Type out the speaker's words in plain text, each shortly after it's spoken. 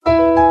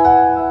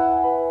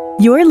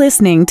You're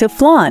listening to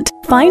Flaunt.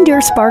 Find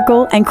your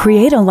sparkle and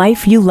create a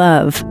life you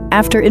love.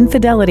 After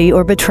infidelity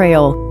or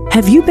betrayal,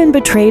 have you been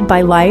betrayed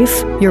by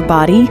life, your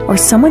body, or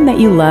someone that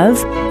you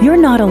love? You're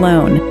not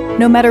alone.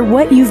 No matter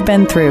what you've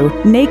been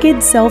through,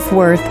 Naked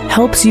Self-Worth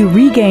helps you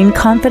regain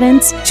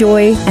confidence,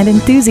 joy, and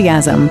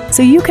enthusiasm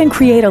so you can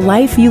create a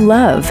life you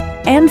love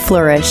and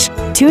flourish.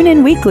 Tune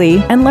in weekly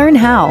and learn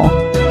how.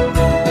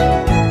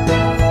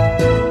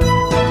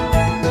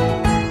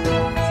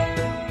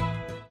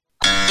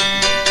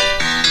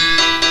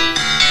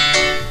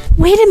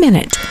 Wait a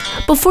minute.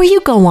 Before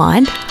you go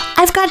on,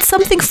 I've got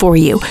something for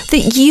you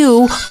that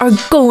you are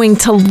going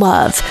to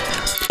love.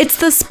 It's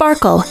the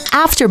Sparkle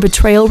After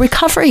Betrayal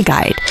Recovery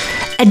Guide,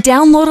 a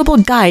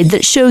downloadable guide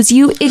that shows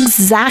you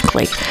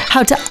exactly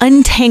how to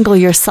untangle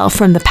yourself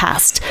from the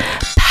past,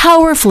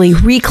 powerfully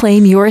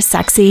reclaim your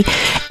sexy,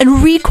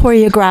 and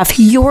re-choreograph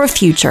your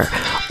future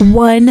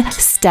one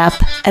step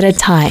at a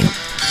time.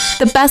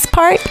 The best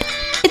part?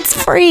 It's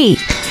free.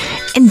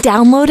 And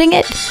downloading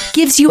it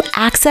gives you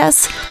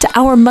access to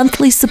our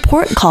monthly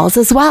support calls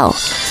as well.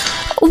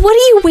 What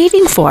are you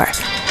waiting for?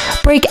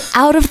 Break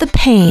out of the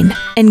pain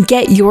and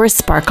get your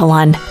sparkle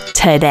on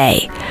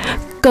today.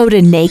 Go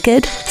to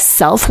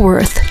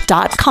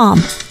nakedselfworth.com.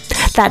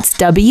 That's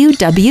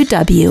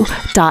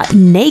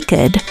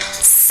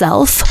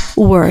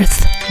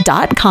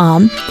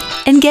www.nakedselfworth.com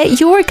and get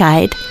your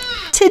guide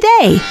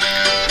today.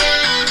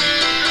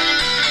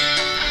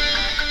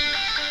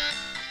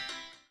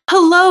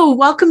 Hello,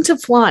 welcome to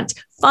Flaunt.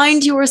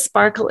 Find your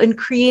sparkle and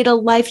create a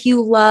life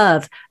you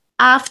love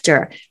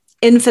after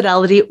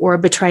infidelity or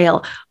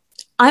betrayal.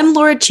 I'm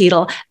Laura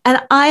Cheadle,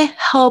 and I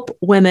help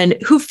women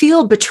who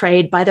feel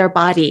betrayed by their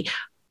body,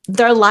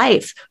 their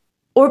life,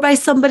 or by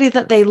somebody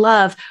that they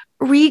love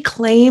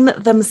reclaim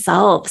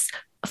themselves,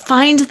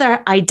 find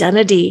their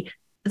identity,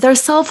 their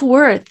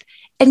self-worth,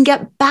 and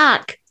get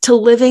back to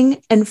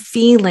living and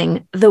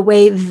feeling the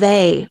way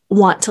they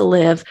want to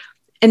live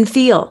and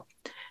feel.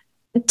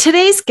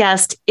 Today's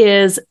guest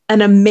is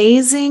an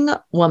amazing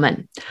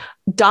woman,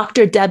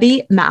 Dr.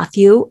 Debbie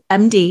Matthew,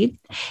 MD,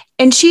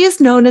 and she is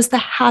known as the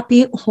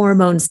Happy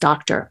Hormones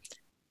Doctor.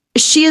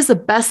 She is a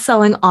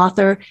best-selling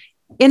author,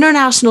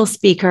 international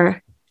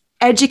speaker,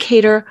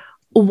 educator,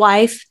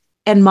 wife,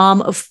 and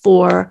mom of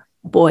 4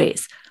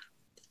 boys.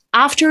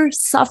 After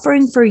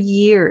suffering for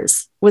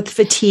years with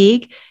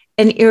fatigue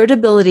and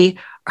irritability,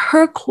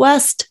 her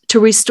quest to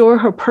restore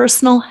her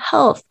personal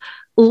health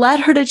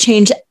led her to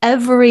change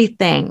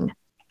everything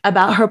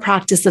about her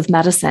practice of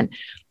medicine.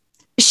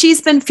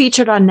 She's been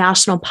featured on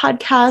national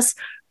podcasts,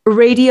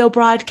 radio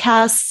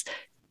broadcasts,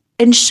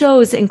 and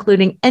shows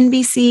including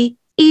NBC,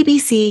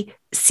 ABC,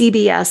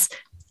 CBS,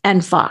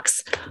 and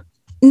Fox.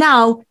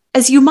 Now,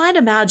 as you might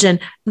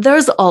imagine,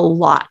 there's a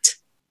lot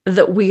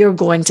that we are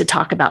going to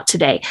talk about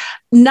today.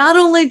 Not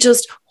only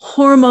just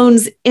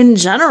hormones in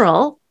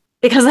general,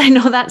 because I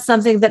know that's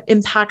something that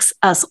impacts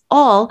us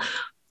all,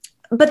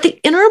 but the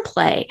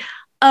interplay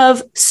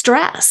of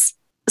stress,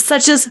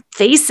 such as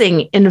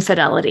facing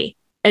infidelity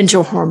and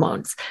your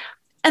hormones.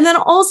 And then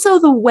also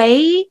the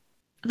way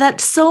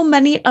that so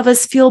many of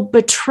us feel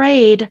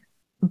betrayed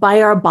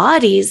by our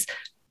bodies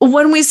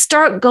when we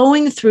start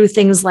going through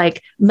things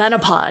like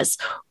menopause,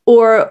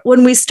 or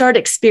when we start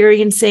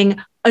experiencing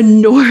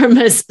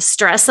enormous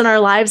stress in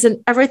our lives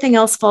and everything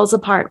else falls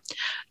apart.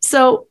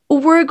 So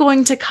we're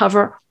going to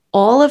cover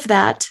all of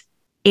that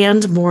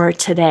and more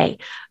today.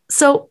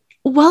 So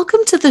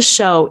welcome to the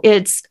show.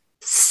 It's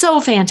so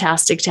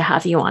fantastic to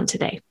have you on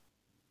today.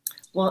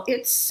 Well,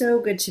 it's so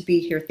good to be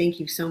here. Thank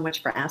you so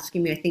much for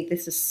asking me. I think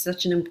this is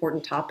such an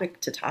important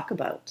topic to talk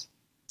about.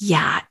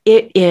 Yeah,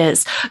 it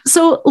is.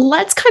 So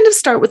let's kind of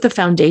start with the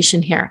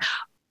foundation here.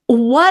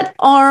 What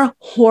are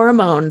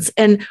hormones,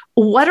 and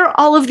what are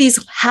all of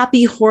these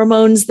happy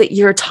hormones that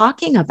you're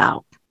talking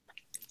about?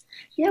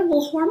 Yeah,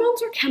 well,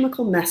 hormones are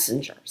chemical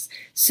messengers.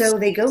 So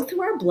they go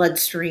through our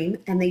bloodstream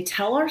and they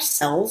tell our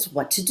cells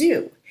what to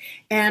do.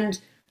 And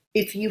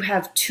if you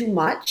have too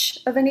much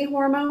of any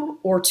hormone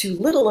or too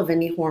little of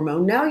any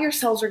hormone, now your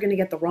cells are going to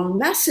get the wrong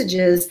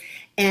messages,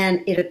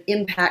 and it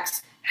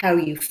impacts how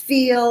you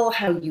feel,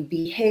 how you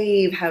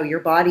behave, how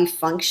your body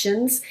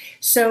functions.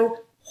 So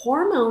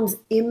hormones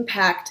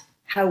impact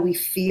how we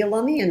feel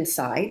on the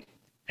inside,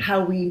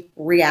 how we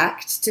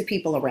react to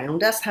people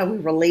around us, how we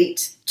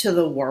relate to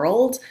the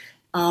world.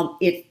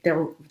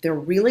 They're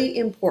really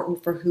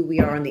important for who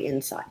we are on the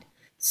inside.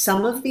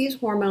 Some of these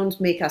hormones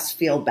make us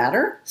feel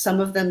better. Some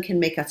of them can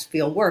make us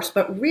feel worse.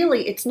 But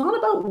really, it's not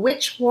about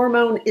which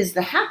hormone is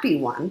the happy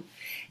one.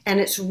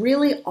 And it's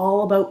really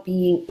all about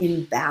being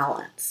in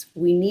balance.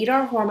 We need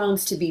our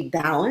hormones to be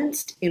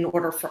balanced in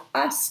order for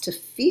us to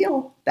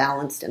feel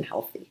balanced and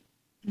healthy.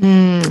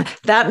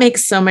 That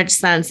makes so much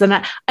sense.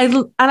 And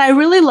I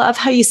really love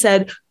how you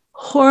said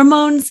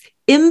hormones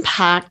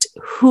impact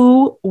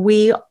who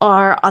we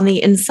are on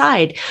the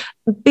inside.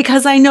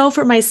 Because I know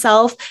for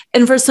myself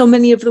and for so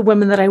many of the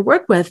women that I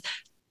work with,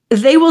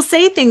 they will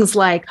say things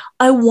like,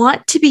 I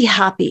want to be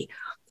happy.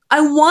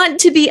 I want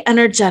to be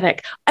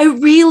energetic. I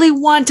really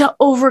want to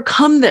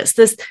overcome this.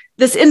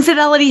 This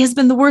infidelity has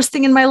been the worst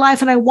thing in my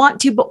life and I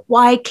want to, but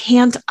why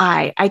can't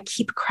I? I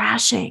keep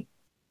crashing.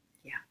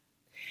 Yeah.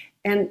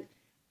 And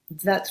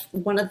that's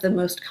one of the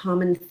most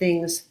common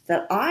things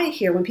that I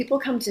hear when people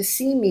come to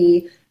see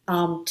me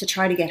to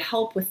try to get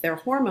help with their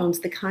hormones.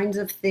 The kinds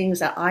of things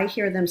that I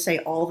hear them say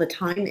all the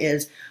time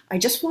is, I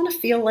just want to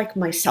feel like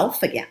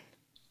myself again.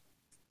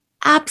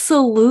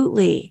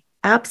 Absolutely.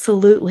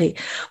 Absolutely.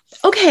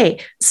 Okay.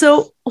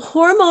 So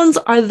hormones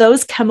are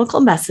those chemical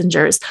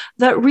messengers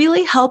that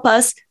really help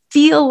us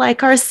feel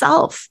like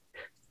ourselves.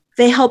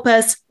 They help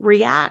us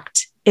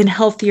react in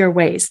healthier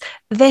ways.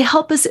 They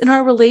help us in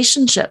our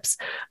relationships.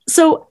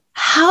 So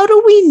how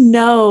do we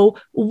know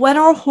when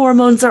our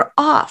hormones are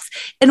off?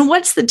 And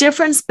what's the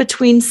difference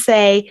between,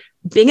 say,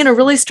 being in a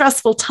really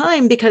stressful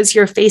time because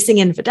you're facing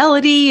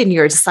infidelity and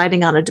you're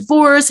deciding on a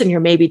divorce and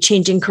you're maybe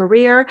changing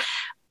career?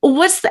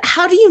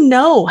 How do you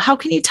know? How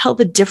can you tell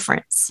the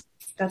difference?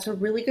 That's a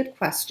really good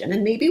question.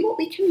 And maybe what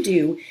we can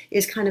do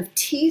is kind of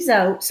tease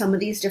out some of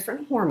these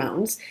different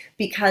hormones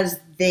because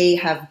they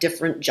have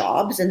different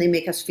jobs and they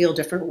make us feel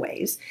different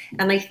ways.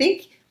 And I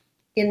think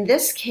in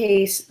this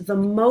case, the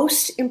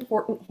most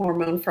important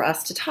hormone for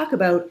us to talk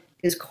about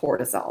is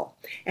cortisol.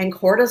 And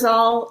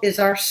cortisol is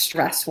our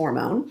stress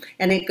hormone,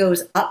 and it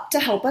goes up to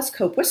help us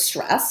cope with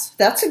stress.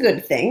 That's a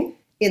good thing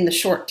in the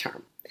short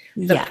term.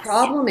 The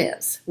problem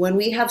is when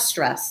we have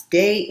stress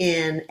day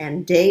in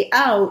and day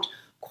out,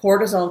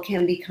 cortisol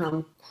can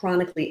become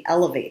chronically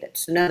elevated.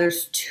 So now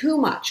there's too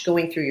much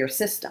going through your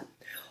system.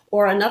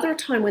 Or another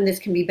time when this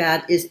can be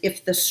bad is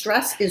if the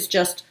stress is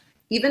just,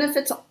 even if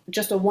it's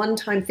just a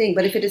one-time thing,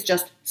 but if it is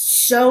just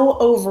so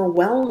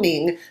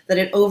overwhelming that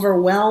it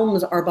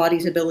overwhelms our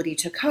body's ability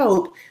to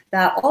cope,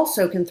 that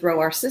also can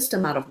throw our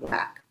system out of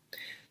whack.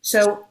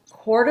 So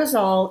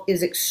cortisol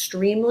is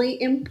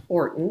extremely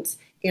important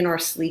in our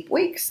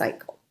sleep-wake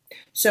cycle.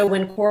 So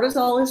when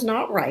cortisol is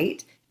not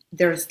right,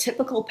 there's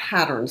typical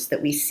patterns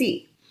that we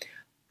see.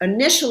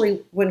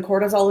 Initially, when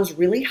cortisol is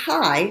really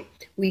high,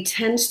 we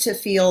tend to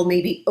feel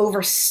maybe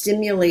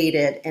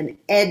overstimulated and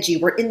edgy.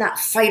 We're in that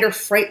fight or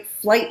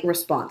flight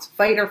response,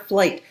 fight or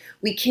flight.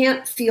 We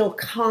can't feel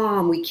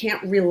calm. We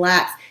can't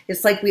relax.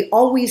 It's like we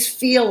always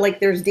feel like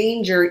there's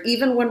danger,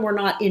 even when we're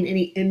not in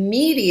any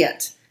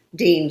immediate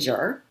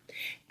danger.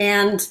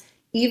 And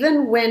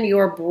even when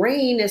your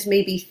brain is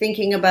maybe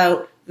thinking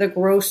about the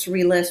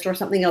grocery list or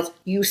something else,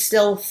 you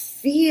still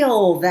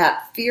feel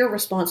that fear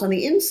response on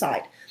the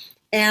inside.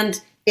 And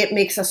it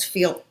makes us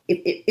feel,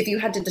 if you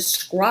had to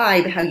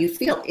describe how you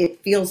feel,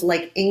 it feels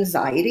like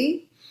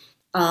anxiety.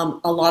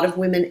 A lot of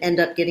women end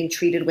up getting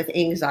treated with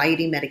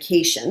anxiety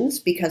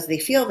medications because they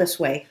feel this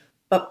way.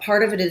 But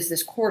part of it is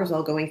this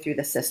cortisol going through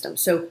the system.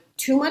 So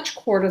too much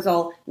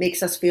cortisol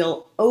makes us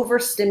feel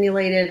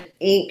overstimulated,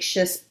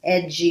 anxious,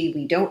 edgy.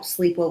 We don't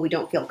sleep well. We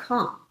don't feel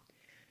calm.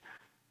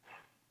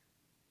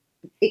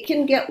 It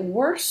can get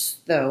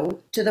worse,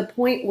 though, to the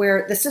point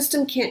where the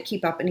system can't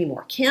keep up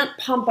anymore, can't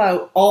pump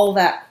out all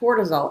that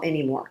cortisol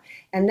anymore.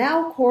 And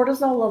now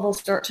cortisol levels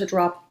start to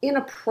drop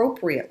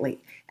inappropriately.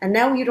 And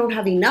now you don't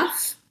have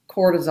enough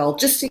cortisol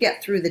just to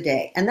get through the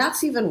day. And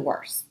that's even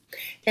worse.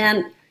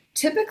 And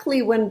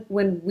typically when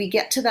we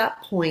get to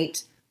that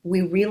point,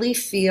 we really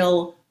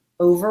feel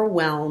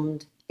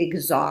overwhelmed,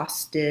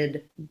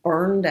 exhausted,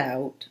 burned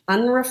out,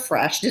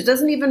 unrefreshed. It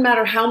doesn't even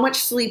matter how much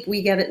sleep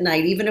we get at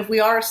night. Even if we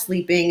are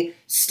sleeping,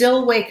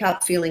 still wake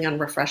up feeling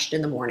unrefreshed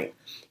in the morning.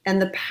 And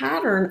the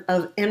pattern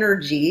of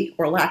energy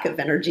or lack of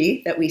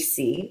energy that we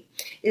see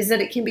is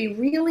that it can be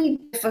really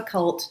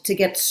difficult to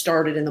get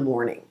started in the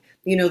morning.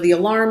 You know, the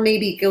alarm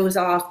maybe goes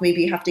off,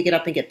 maybe you have to get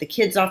up and get the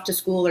kids off to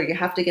school, or you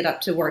have to get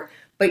up to work,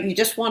 but you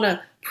just want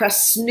to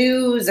press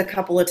snooze a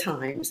couple of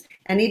times.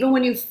 And even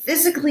when you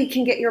physically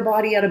can get your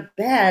body out of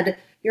bed,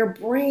 your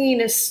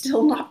brain is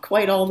still not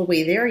quite all the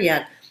way there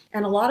yet.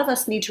 And a lot of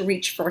us need to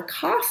reach for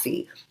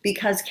coffee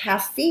because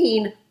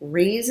caffeine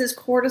raises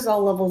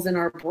cortisol levels in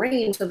our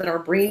brain so that our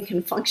brain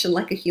can function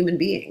like a human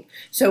being.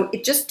 So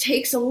it just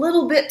takes a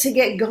little bit to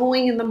get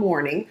going in the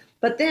morning.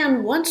 But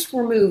then once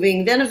we're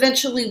moving, then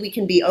eventually we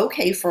can be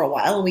okay for a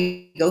while and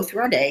we go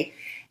through our day.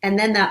 And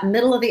then that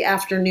middle of the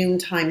afternoon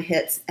time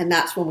hits, and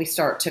that's when we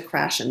start to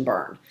crash and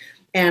burn.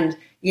 And,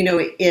 you know,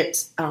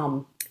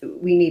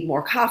 we need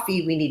more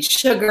coffee, we need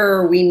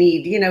sugar, we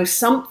need, you know,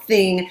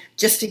 something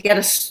just to get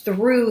us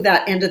through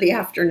that end of the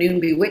afternoon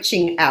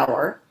bewitching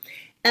hour.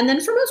 And then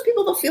for most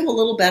people, they'll feel a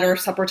little better.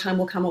 Supper time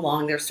will come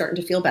along. They're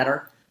starting to feel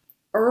better.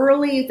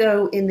 Early,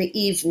 though, in the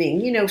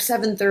evening, you know,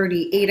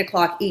 7:30, 8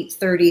 o'clock,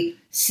 8:30,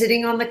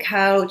 sitting on the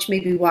couch,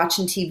 maybe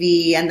watching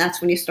TV, and that's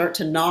when you start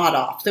to nod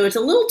off. So it's a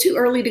little too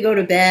early to go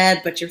to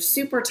bed, but you're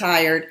super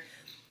tired.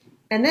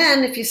 And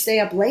then if you stay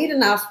up late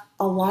enough,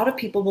 a lot of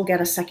people will get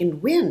a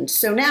second wind.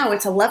 So now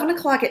it's 11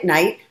 o'clock at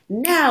night.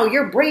 Now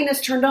your brain is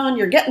turned on,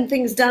 you're getting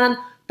things done,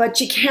 but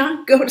you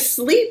can't go to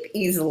sleep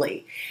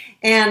easily.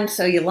 And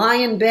so you lie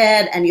in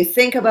bed and you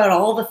think about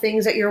all the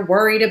things that you're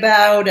worried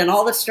about and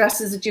all the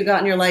stresses that you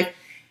got in your life.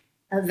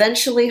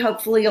 Eventually,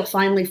 hopefully, you'll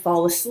finally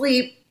fall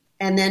asleep.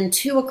 And then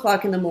 2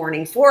 o'clock in the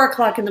morning, 4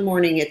 o'clock in the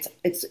morning,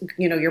 it's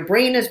your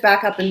brain is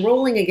back up and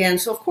rolling again.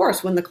 So of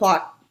course, when the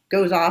clock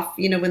goes off,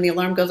 when the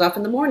alarm goes off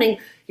in the morning,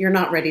 you're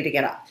not ready to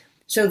get up.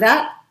 So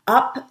that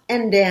up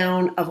and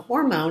down of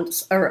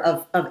hormones or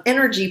of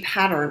energy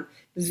pattern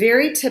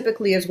very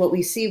typically is what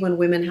we see when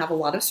women have a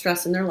lot of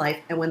stress in their life,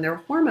 and when their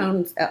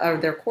hormones, or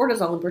their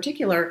cortisol in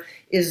particular,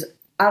 is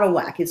out of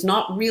whack. It's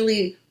not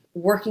really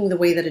working the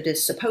way that it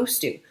is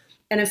supposed to.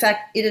 And in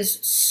fact, it is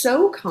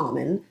so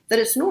common that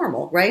it's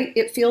normal, right?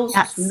 It feels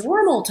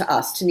normal to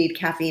us to need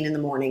caffeine in the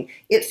morning.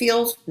 It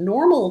feels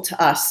normal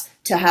to us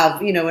to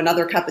have,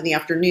 another cup in the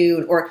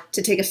afternoon, or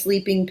to take a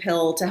sleeping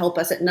pill to help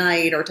us at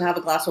night, or to have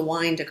a glass of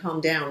wine to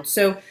calm down.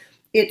 So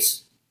it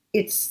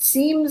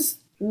seems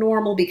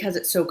normal because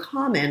it's so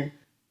common,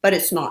 but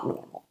it's not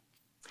normal.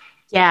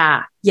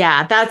 Yeah.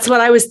 That's what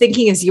I was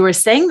thinking as you were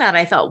saying that.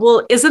 I thought,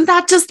 well, isn't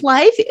that just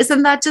life?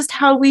 Isn't that just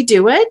how we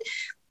do it?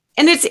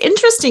 And it's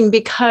interesting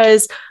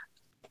because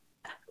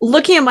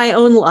looking at my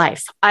own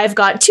life, I've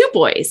got 2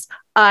 boys.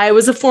 I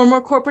was a former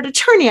corporate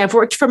attorney. I've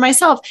worked for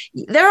myself.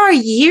 There are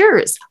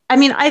years. I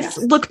mean, I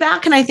look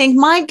back and I think,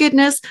 my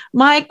goodness,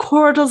 my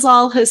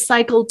cortisol has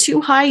cycled too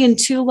high and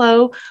too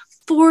low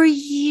for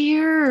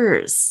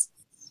years.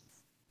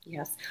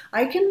 Yes.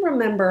 I can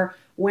remember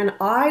when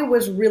I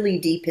was really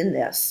deep in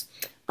this,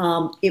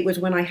 it was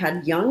when I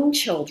had young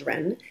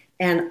children,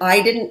 and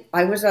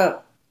I was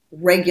a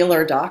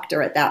regular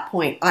doctor at that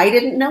point. I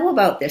didn't know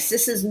about this.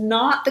 This is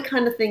not the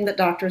kind of thing that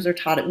doctors are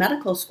taught at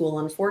medical school,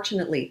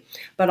 unfortunately.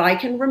 But I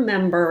can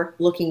remember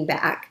looking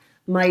back,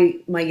 my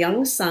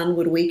young son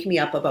would wake me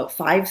up about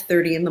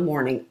 5:30 in the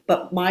morning,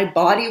 but my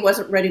body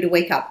wasn't ready to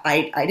wake up.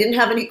 I didn't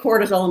have any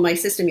cortisol in my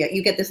system yet.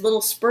 You get this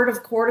little spurt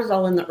of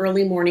cortisol in the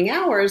early morning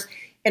hours,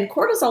 and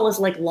cortisol is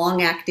like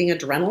long-acting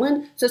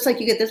adrenaline. So it's like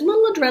you get this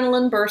little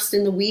adrenaline burst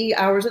in the wee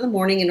hours of the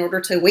morning in order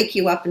to wake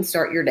you up and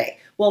start your day.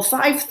 Well,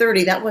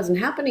 5:30, that wasn't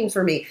happening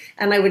for me.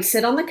 And I would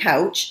sit on the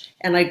couch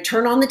and I'd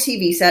turn on the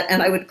TV set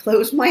and I would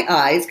close my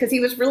eyes, because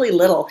he was really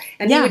little.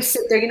 And he would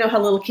sit there, you know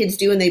how little kids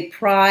do, and they'd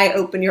pry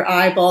open your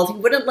eyeballs. He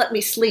wouldn't let me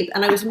sleep.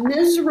 And I was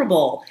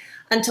miserable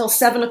until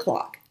 7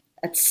 o'clock.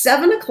 At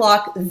 7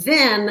 o'clock,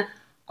 then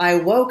I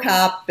woke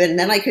up, and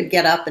then I could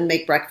get up and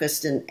make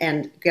breakfast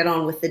and get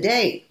on with the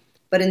day.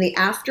 But in the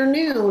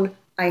afternoon,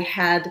 I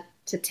had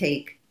to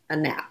take a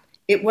nap.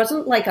 It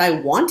wasn't like I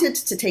wanted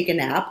to take a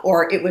nap,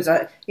 or it was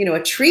a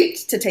treat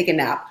to take a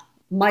nap.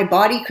 My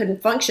body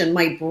couldn't function.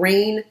 My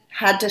brain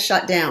had to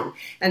shut down.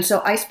 And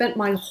so I spent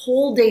my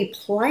whole day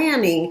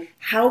planning,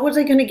 how was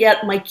I going to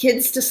get my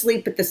kids to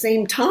sleep at the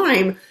same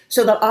time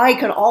so that I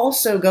could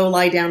also go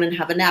lie down and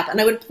have a nap.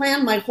 And I would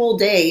plan my whole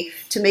day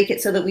to make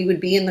it so that we would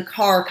be in the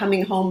car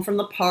coming home from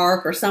the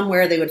park or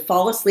somewhere. They would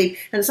fall asleep.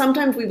 And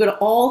sometimes we would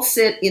all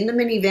sit in the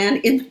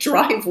minivan in the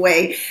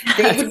driveway.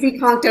 They would be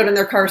conked out in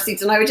their car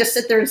seats, and I would just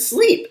sit there and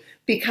sleep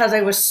because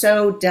I was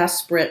so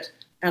desperate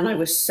and I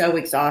was so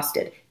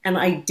exhausted. And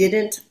I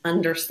didn't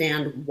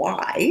understand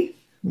why.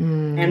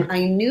 And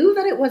I knew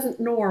that it wasn't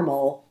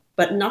normal,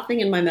 but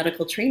nothing in my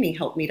medical training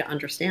helped me to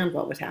understand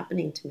what was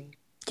happening to me.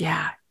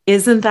 Yeah.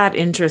 Isn't that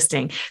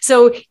interesting?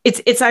 So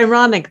it's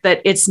ironic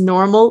that it's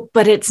normal,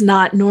 but it's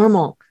not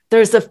normal.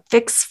 There's a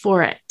fix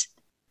for it.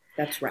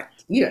 That's right.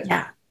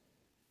 Yeah.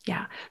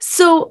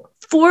 So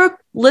for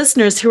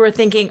listeners who are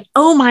thinking,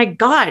 oh my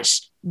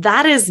gosh,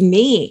 that is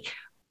me,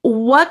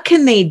 what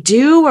can they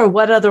do, or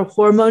what other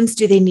hormones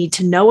do they need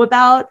to know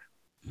about?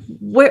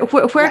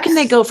 Where can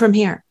they go from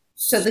here?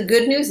 So the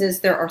good news is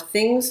there are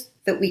things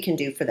that we can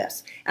do for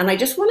this. And I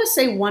just want to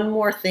say one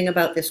more thing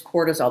about this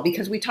cortisol,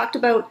 because we talked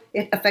about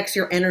it affects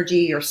your energy,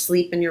 your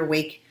sleep, and your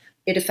wake.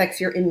 It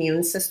affects your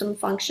immune system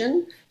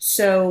function.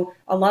 So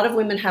a lot of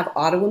women have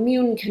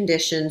autoimmune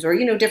conditions or,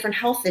 different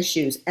health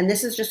issues, and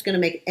this is just going to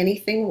make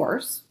anything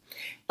worse.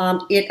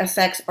 It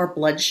affects our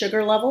blood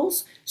sugar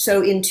levels.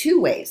 So in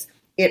 2 ways.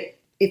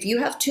 If you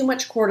have too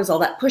much cortisol,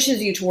 that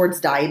pushes you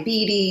towards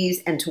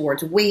diabetes and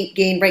towards weight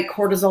gain, right?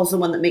 Cortisol is the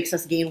one that makes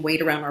us gain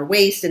weight around our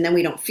waist, and then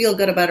we don't feel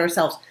good about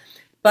ourselves.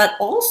 But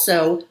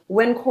also,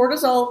 when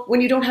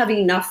you don't have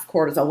enough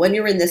cortisol, when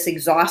you're in this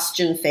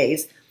exhaustion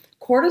phase,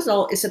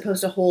 cortisol is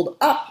supposed to hold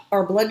up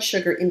our blood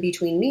sugar in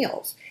between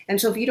meals.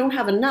 And so if you don't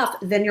have enough,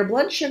 then your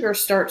blood sugar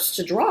starts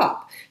to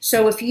drop.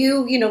 So if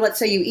you let's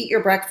say you eat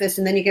your breakfast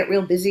and then you get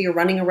real busy, you're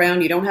running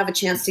around, you don't have a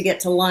chance to get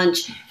to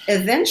lunch,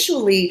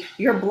 eventually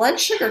your blood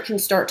sugar can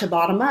start to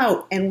bottom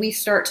out, and we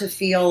start to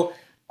feel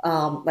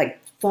like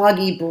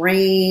foggy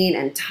brain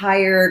and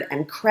tired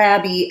and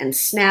crabby and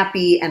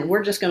snappy, and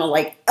we're just going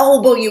to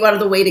elbow you out of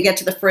the way to get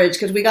to the fridge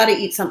because we got to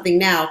eat something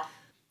now.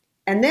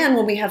 And then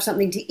when we have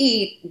something to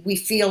eat, we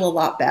feel a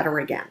lot better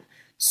again.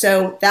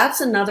 So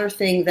that's another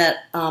thing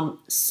that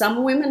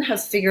some women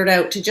have figured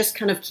out, to just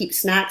kind of keep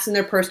snacks in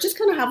their purse, just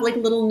kind of have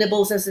little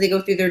nibbles as they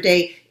go through their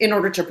day in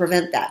order to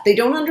prevent that. They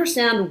don't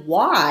understand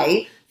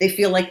why they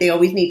feel like they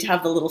always need to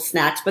have the little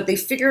snacks, but they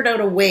figured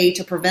out a way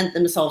to prevent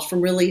themselves from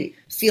really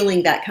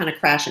feeling that kind of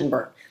crash and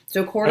burn.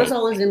 So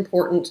cortisol is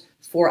important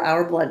for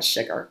our blood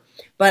sugar,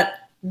 but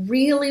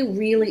really,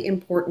 really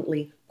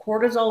importantly,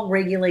 cortisol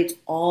regulates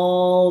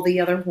all the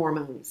other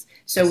hormones.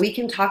 So we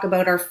can talk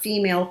about our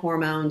female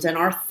hormones and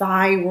our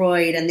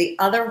thyroid and the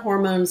other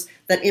hormones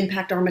that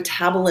impact our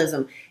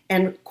metabolism.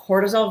 And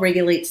cortisol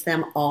regulates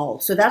them all.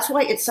 So that's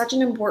why it's such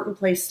an important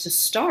place to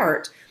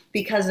start,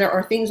 because there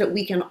are things that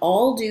we can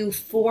all do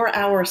for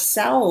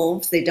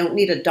ourselves. They don't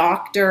need a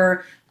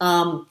doctor.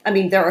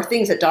 There are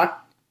things that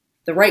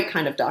the right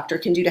kind of doctor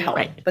can do to help,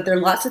 Right. but there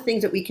are lots of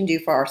things that we can do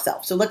for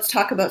ourselves. So let's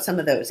talk about some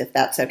of those, if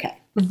that's okay.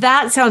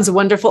 That sounds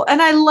wonderful.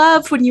 And I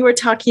love when you were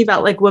talking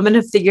about like women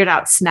have figured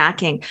out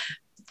snacking.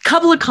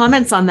 Couple of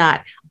comments on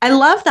that. I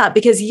love that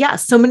because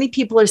yes, so many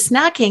people are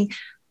snacking,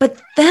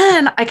 but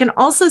then I can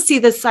also see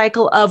the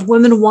cycle of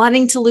women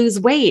wanting to lose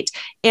weight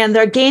and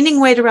they're gaining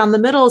weight around the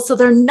middle. So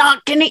they're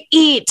not going to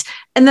eat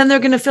and then they're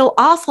going to feel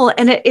awful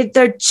and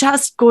they're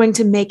just going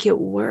to make it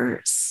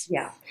worse.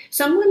 Yeah.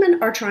 Some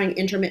women are trying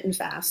intermittent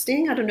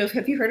fasting. I don't know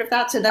have you heard of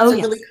that? So that's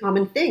yes. really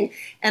common thing.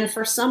 And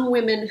for some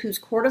women whose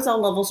cortisol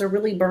levels are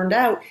really burned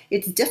out,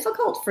 it's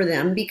difficult for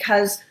them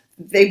because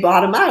they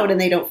bottom out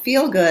and they don't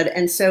feel good.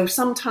 And so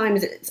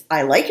sometimes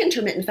I like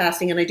intermittent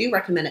fasting and I do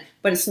recommend it,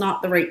 but it's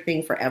not the right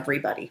thing for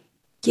everybody.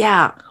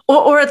 Yeah.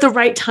 Or at the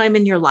right time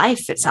in your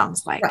life, it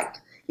sounds like. Right.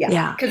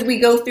 Yeah. Because we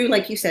go through,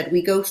 like you said,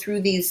 we go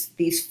through these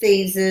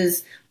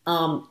phases.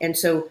 And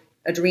so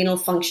adrenal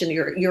function,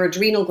 your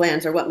adrenal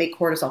glands are what make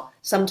cortisol.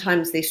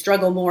 Sometimes they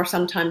struggle more,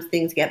 sometimes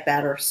things get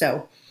better.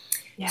 So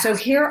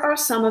here are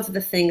some of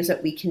the things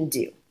that we can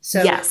do.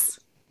 So yes.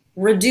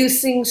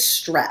 Reducing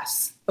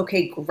stress.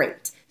 Okay,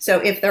 great. So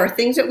if there are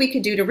things that we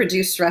could do to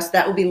reduce stress,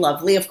 that would be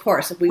lovely, of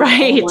course, if we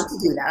all want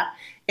to do that.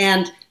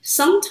 And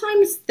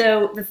sometimes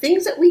though, the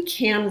things that we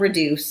can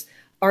reduce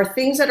are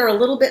things that are a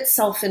little bit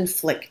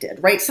self-inflicted,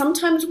 right?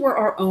 Sometimes we're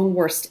our own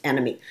worst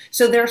enemy.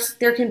 So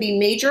there can be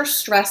major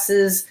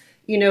stresses,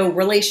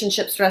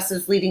 relationship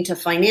stresses leading to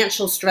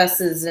financial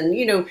stresses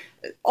and,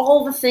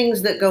 all the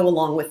things that go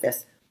along with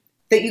this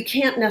that you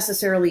can't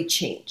necessarily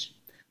change.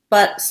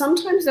 But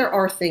sometimes there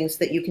are things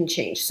that you can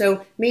change.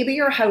 So maybe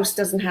your house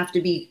doesn't have to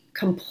be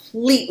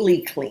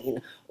completely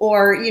clean,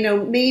 or,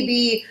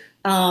 maybe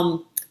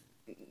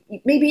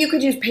you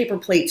could use paper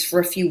plates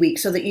for a few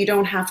weeks so that you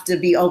don't have to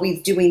be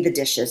always doing the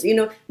dishes.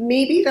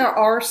 Maybe there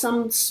are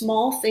some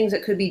small things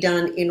that could be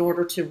done in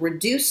order to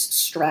reduce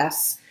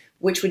stress,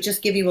 which would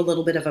just give you a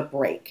little bit of a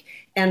break.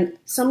 And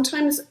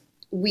sometimes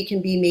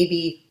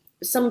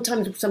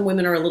sometimes some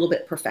women are a little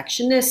bit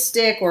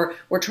perfectionistic, or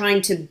we're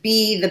trying to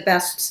be the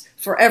best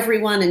for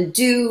everyone and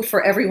do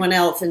for everyone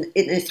else. And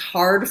it's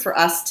hard for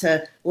us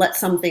to let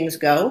some things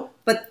go,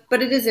 but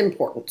it is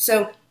important.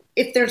 So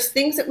if there's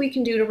things that we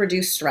can do to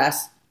reduce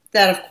stress,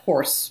 that of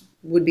course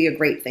would be a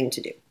great thing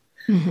to do.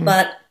 Mm-hmm.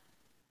 But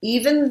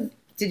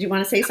did you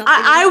want to say something?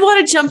 I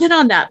want to jump in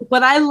on that.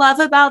 What I love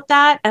about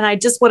that, and I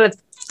just want to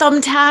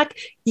thumbtack,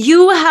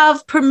 you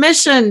have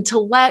permission to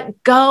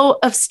let go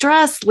of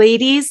stress,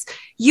 ladies.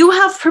 You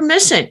have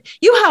permission.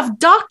 You have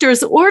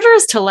doctor's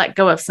orders to let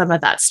go of some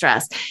of that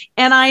stress.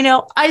 And I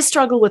know I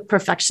struggle with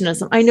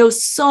perfectionism. I know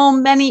so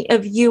many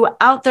of you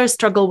out there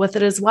struggle with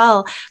it as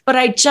well. But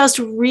I just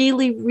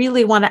really,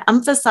 really want to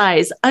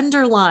emphasize,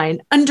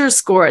 underline,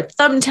 underscore,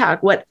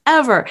 thumbtack,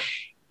 whatever.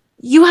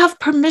 You have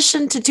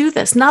permission to do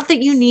this. Not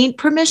that you need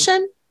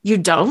permission. You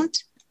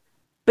don't.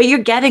 But you're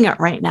getting it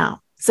right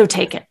now. So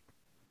take it.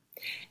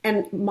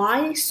 And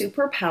my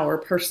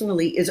superpower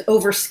personally is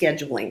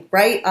overscheduling,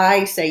 right?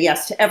 I say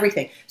yes to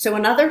everything. So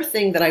another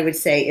thing that I would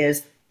say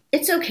is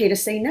it's okay to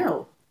say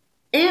no.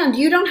 And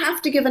you don't have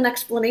to give an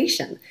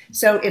explanation.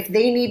 So if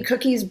they need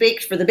cookies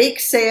baked for the bake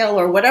sale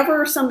or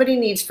whatever somebody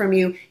needs from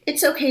you,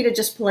 it's okay to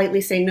just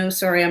politely say, no,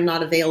 sorry, I'm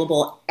not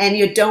available. And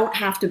you don't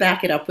have to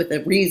back it up with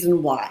a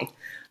reason why.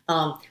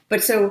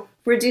 But so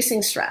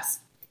reducing stress.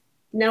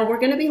 Now we're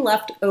going to be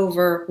left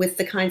over with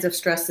the kinds of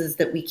stresses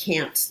that we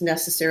can't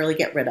necessarily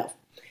get rid of.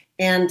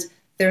 And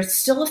there's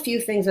still a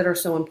few things that are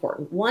so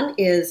important. One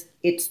is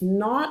it's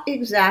not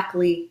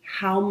exactly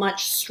how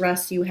much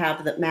stress you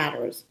have that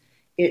matters.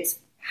 It's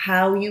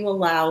how you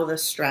allow the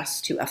stress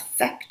to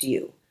affect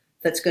you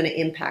that's going to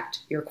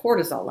impact your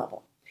cortisol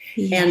level.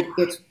 Yeah. And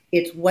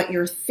it's what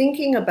you're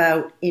thinking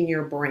about in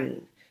your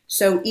brain.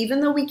 So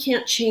even though we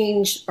can't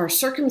change our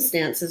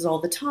circumstances all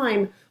the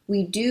time,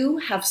 we do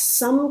have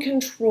some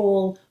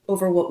control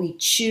over what we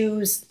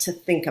choose to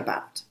think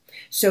about.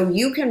 So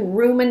you can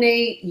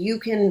ruminate, you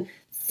can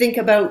think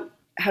about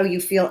how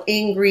you feel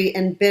angry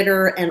and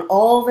bitter and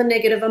all the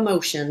negative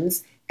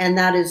emotions, and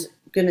that is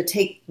going to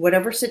take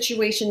whatever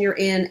situation you're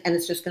in and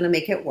it's just going to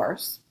make it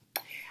worse.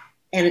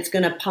 And it's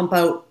going to pump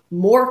out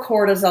more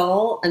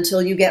cortisol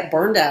until you get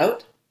burned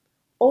out.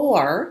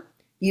 Or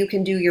you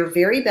can do your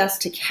very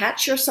best to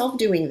catch yourself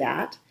doing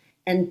that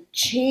and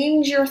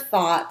change your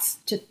thoughts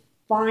to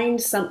find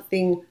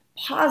something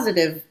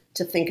positive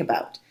to think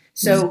about.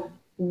 So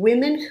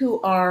women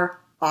who are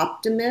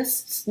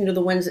optimists,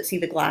 the ones that see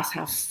the glass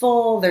half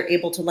full, they're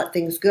able to let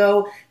things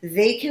go.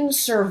 They can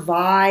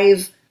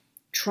survive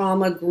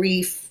trauma,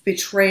 grief,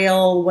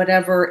 betrayal,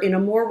 whatever, in a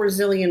more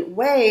resilient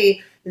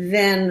way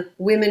than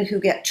women who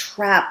get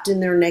trapped in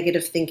their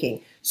negative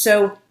thinking.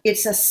 So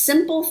it's a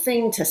simple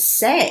thing to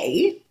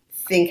say,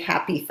 think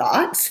happy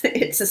thoughts.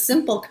 It's a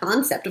simple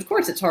concept. Of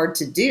course, it's hard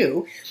to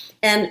do.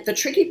 And the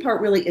tricky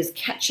part really is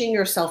catching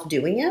yourself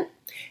doing it.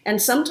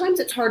 And sometimes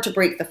it's hard to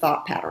break the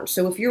thought pattern.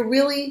 So if you're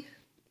really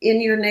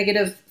in your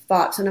negative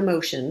thoughts and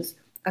emotions,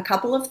 a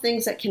couple of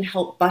things that can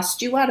help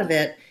bust you out of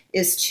it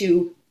is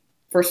to,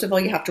 first of all,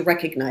 you have to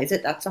recognize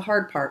it. That's the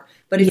hard part.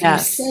 But if you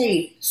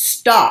say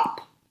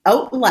stop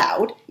out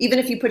loud, even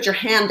if you put your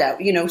hand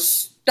out,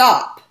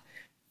 stop,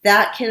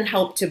 that can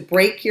help to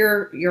break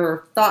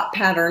your thought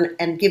pattern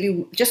and give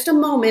you just a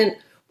moment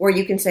where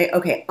you can say,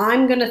 okay,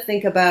 I'm going to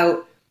think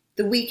about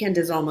the weekend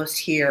is almost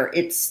here.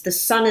 The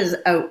sun is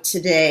out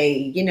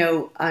today.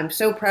 I'm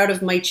so proud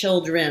of my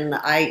children.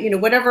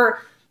 Whatever.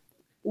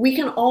 We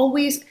can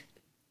always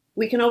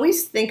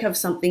think of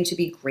something to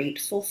be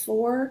grateful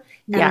for.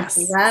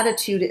 And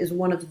gratitude is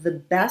one of the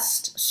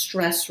best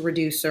stress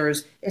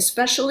reducers,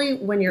 especially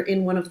when you're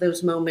in one of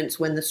those moments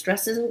when the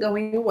stress isn't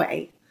going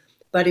away.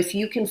 But if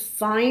you can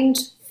find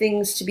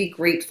things to be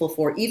grateful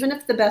for, even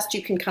if the best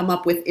you can come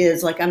up with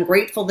is like, I'm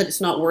grateful that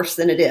it's not worse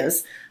than it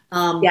is.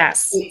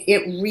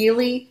 It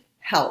really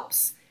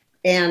helps.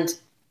 And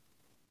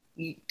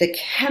the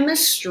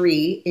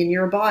chemistry in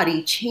your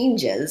body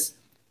changes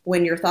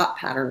when your thought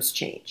patterns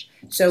change.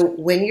 So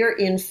when you're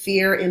in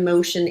fear,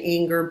 emotion,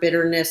 anger,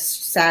 bitterness,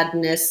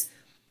 sadness,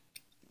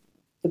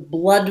 the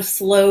blood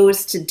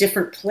flows to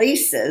different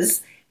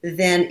places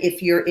than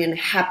if you're in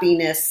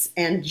happiness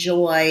and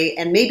joy.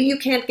 And maybe you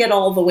can't get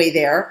all the way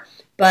there,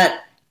 but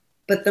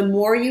the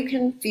more you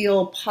can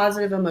feel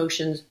positive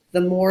emotions,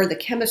 the more the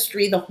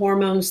chemistry, the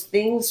hormones,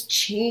 things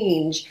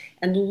change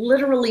and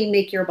literally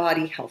make your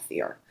body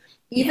healthier.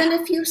 Even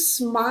if you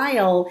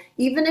smile,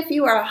 even if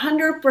you are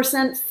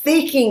 100%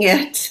 faking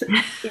it,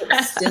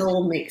 it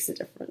still makes a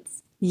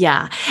difference.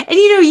 Yeah. And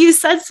you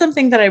said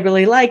something that I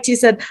really liked. You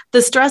said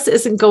the stress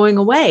isn't going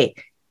away.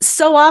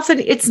 So often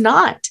it's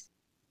not.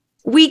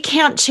 We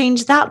can't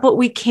change that, but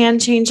we can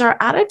change our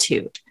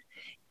attitude.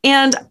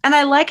 And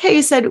I like how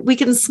you said we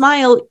can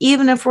smile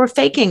even if we're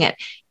faking it.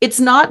 It's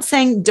not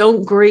saying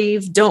don't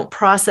grieve, don't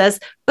process,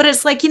 but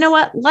it's like, you know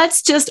what?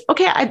 Let's just,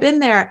 okay, I've been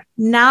there.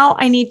 Now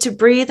I need to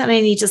breathe and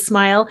I need to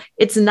smile.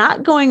 It's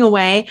not going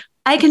away.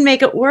 I can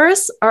make it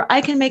worse or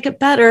I can make it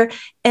better.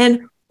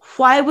 And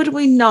why would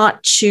we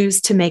not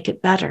choose to make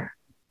it better?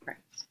 Right.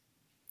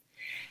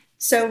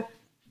 So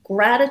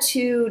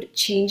gratitude,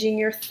 changing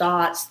your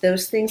thoughts,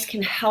 those things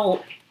can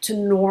help to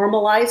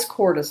normalize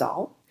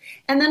cortisol.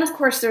 And then, of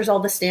course, there's all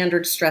the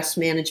standard stress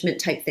management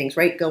type things,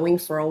 right? Going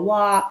for a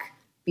walk,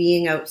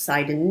 being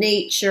outside in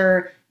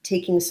nature,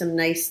 taking some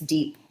nice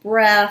deep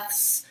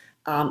breaths,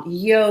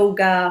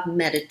 yoga,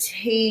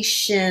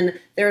 meditation.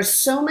 There are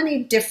so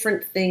many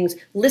different things,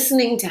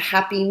 listening to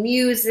happy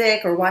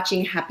music or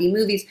watching happy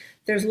movies.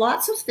 There's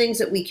lots of things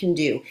that we can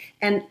do.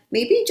 And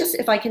maybe just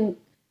if I can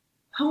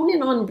hone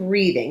in on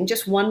breathing,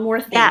 just one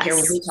more thing here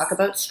when we talk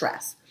about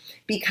stress.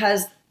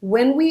 Because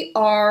when we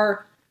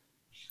are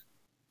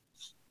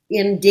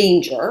in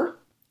danger,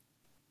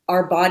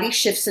 our body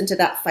shifts into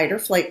that fight or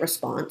flight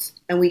response,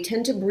 and we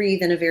tend to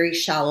breathe in a very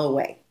shallow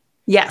way.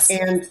 Yes.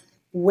 And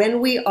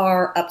when we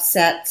are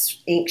upset,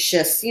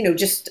 anxious,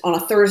 just on a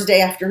Thursday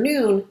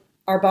afternoon,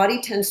 our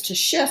body tends to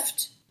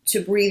shift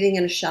to breathing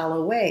in a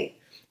shallow way.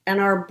 And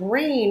our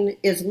brain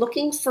is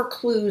looking for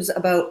clues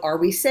about, are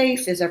we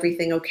safe? Is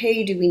everything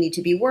okay? Do we need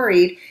to be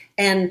worried?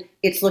 And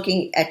it's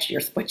looking at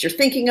what you're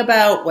thinking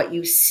about, what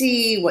you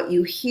see, what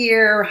you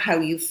hear, how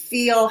you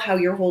feel, how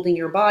you're holding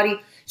your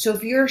body. So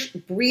if you're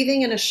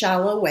breathing in a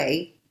shallow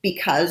way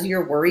because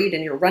you're worried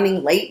and you're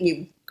running late and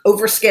you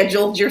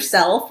overscheduled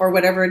yourself or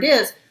whatever it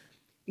is,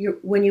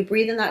 when you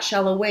breathe in that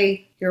shallow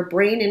way, your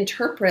brain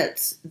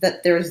interprets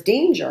that there's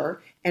danger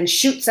and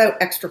shoots out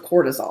extra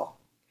cortisol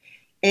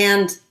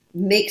and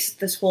makes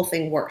this whole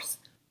thing worse.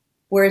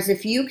 Whereas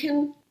if you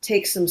can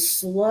take some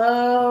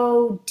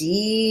slow,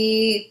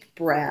 deep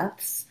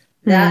breaths,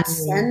 that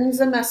sends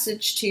a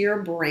message to your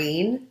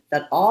brain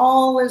that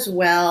all is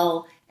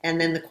well, and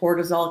then the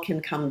cortisol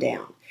can come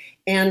down.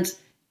 And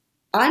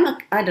I'm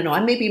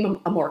maybe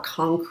a more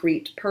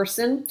concrete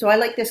person. So I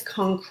like this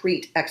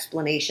concrete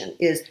explanation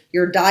is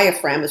your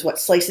diaphragm is what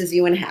slices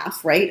you in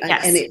half, right?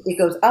 Yes. And it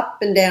goes up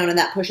and down and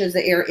that pushes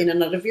the air in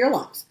and out of your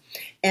lungs.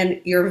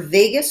 And your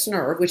vagus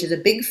nerve, which is a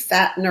big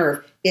fat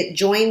nerve, it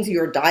joins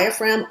your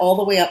diaphragm all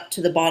the way up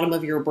to the bottom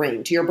of your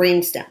brain, to your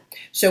brainstem.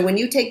 So when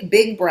you take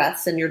big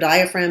breaths and your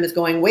diaphragm is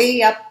going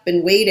way up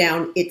and way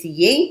down, it's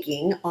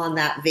yanking on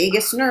that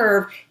vagus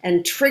nerve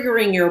and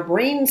triggering your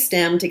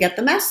brainstem to get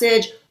the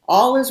message,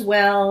 all is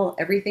well,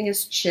 everything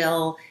is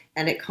chill,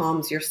 and it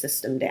calms your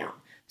system down.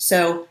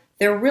 So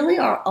there really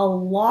are a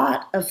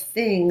lot of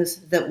things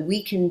that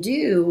we can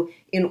do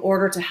in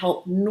order to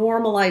help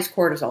normalize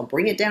cortisol,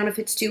 bring it down if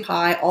it's too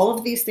high. All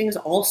of these things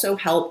also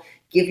help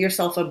give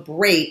yourself a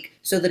break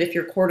so that if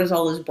your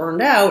cortisol is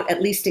burned out,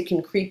 at least it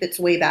can creep its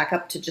way back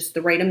up to just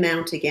the right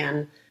amount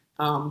again.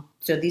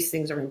 So these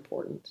things are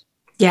important.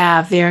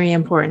 Yeah, very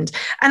important.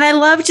 And I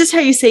love just how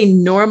you say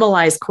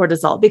normalize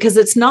cortisol because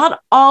it's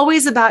not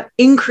always about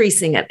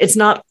increasing it. It's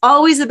not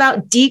always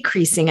about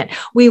decreasing it.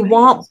 We Right.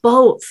 want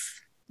both.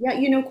 Yeah,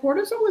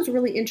 cortisol is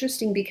really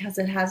interesting because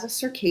it has a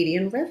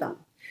circadian rhythm.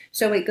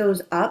 So it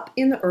goes up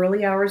in the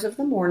early hours of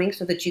the morning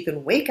so that you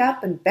can wake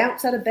up and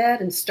bounce out of bed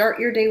and start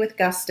your day with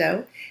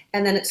gusto.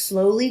 And then it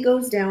slowly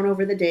goes down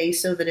over the day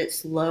so that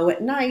it's low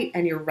at night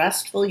and you're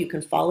restful. You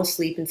can fall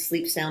asleep and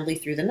sleep soundly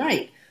through the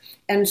night.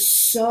 And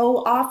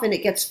so often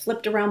it gets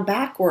flipped around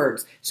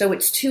backwards. So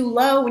it's too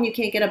low when you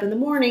can't get up in the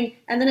morning,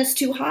 and then it's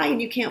too high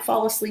and you can't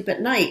fall asleep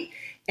at night.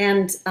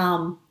 And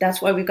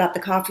that's why we've got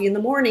the coffee in the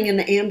morning and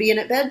the Ambien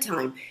at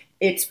bedtime.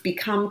 It's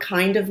become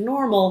kind of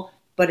normal,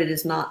 but it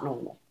is not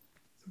normal.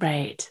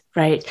 Right,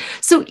 right.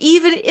 So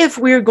even if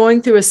we're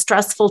going through a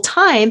stressful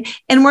time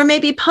and we're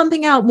maybe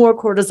pumping out more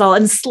cortisol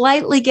and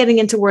slightly getting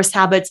into worse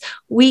habits,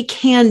 we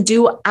can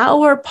do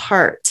our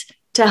part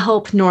to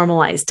help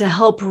normalize, to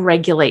help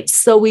regulate,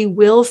 so we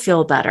will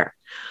feel better.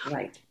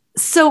 Right.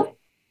 So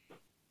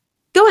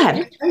go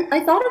ahead.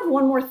 I thought of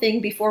one more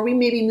thing before we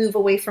maybe move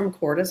away from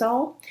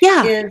cortisol.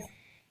 Yeah. Is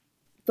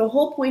the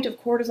whole point of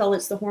cortisol,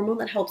 it's the hormone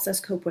that helps us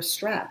cope with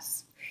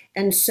stress.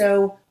 And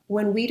so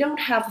when we don't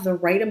have the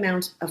right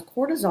amount of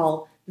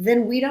cortisol,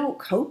 then we don't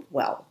cope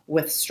well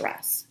with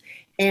stress.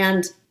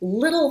 And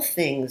little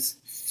things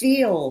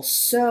feel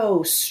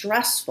so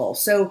stressful.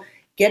 So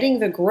getting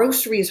the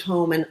groceries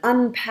home and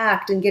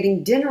unpacked and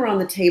getting dinner on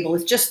the table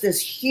is just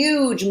this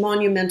huge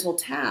monumental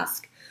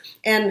task.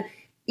 And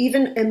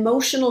even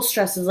emotional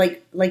stresses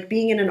like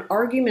being in an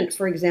argument,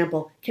 for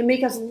example, can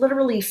make us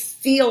literally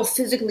feel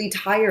physically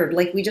tired,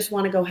 like we just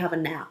want to go have a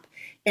nap.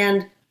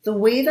 And the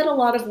way that a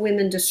lot of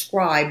women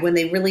describe when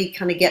they really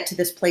kind of get to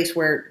this place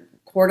where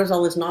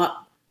cortisol is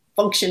not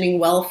functioning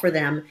well for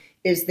them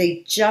is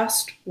they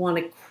just want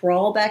to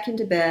crawl back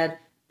into bed,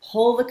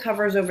 pull the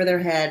covers over their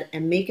head,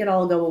 and make it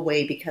all go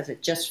away because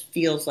it just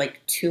feels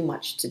like too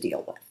much to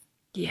deal with.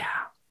 Yeah.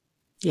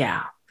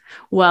 Yeah.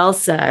 Well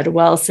said.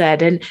 Well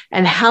said.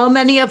 And how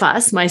many of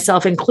us,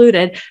 myself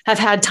included, have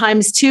had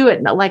times too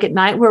at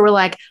night where we're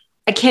like,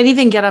 I can't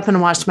even get up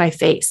and wash my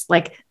face.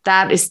 Like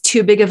that is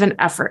too big of an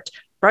effort.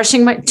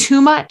 Brushing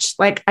too much.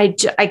 Like I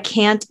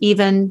can't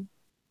even.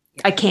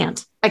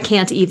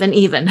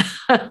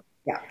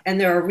 Yeah. And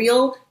there are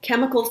real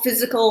chemical,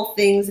 physical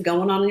things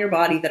going on in your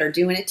body that are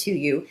doing it to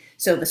you.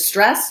 So the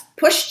stress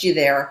pushed you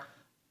there,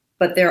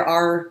 but there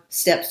are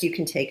steps you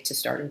can take to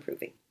start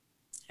improving.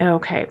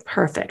 Okay,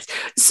 perfect.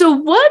 So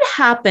what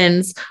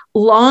happens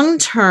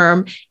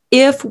long-term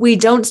if we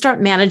don't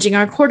start managing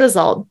our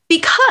cortisol?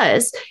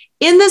 Because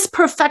in this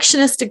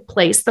perfectionistic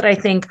place that I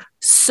think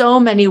so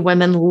many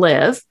women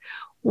live,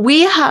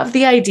 we have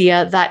the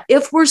idea that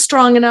if we're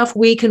strong enough,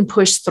 we can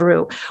push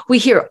through. We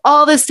hear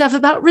all this stuff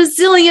about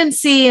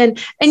resiliency and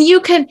you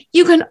can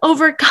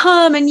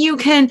overcome and you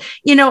can,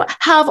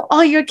 have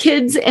all your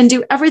kids and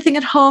do everything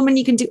at home and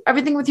you can do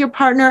everything with your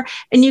partner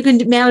and you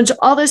can manage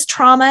all this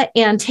trauma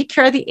and take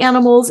care of the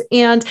animals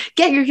and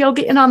get your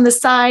yoga in on the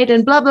side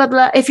and blah, blah,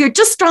 blah. If you're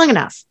just strong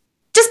enough,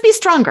 just be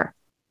stronger.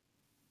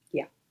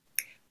 Yeah.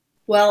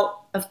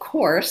 Well, of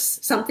course,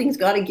 something's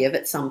got to give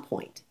at some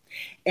point.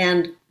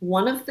 And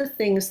one of the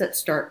things that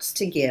starts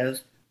to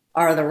give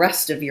are the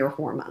rest of your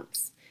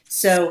hormones.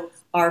 So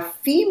our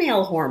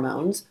female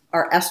hormones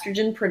are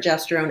estrogen,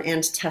 progesterone,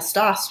 and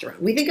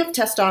testosterone. We think of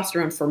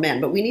testosterone for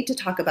men, but we need to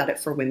talk about it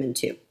for women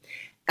too.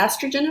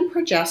 Estrogen and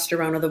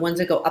progesterone are the ones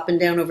that go up and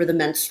down over the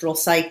menstrual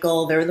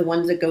cycle. They're the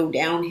ones that go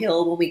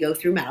downhill when we go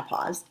through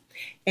menopause.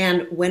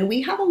 And when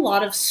we have a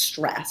lot of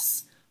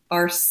stress,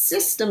 our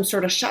system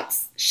sort of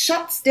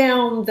shuts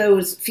down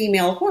those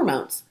female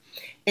hormones.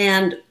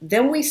 And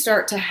then we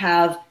start to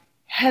have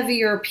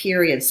heavier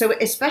periods. So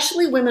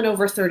especially women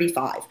over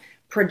 35.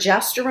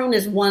 Progesterone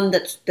is one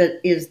that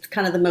is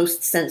kind of the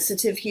most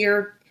sensitive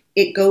here.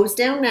 It goes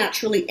down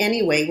naturally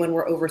anyway when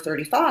we're over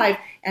 35,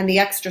 and the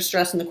extra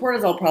stress and the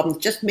cortisol problems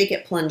just make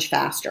it plunge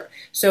faster.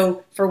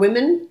 So for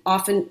women,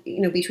 often,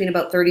 between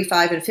about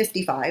 35 and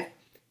 55,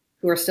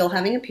 who are still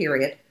having a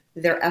period,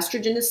 their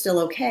estrogen is still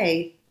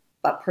okay,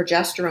 but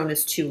progesterone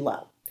is too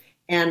low.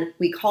 And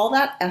we call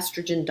that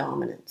estrogen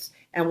dominance.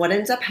 And what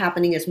ends up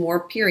happening is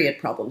more period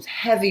problems,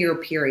 heavier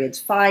periods,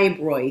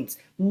 fibroids,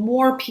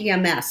 more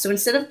PMS. So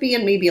instead of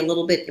being maybe a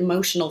little bit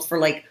emotional for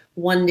like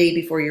one day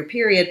before your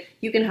period,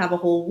 you can have a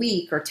whole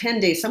week or 10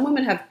 days. Some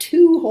women have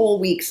 2 whole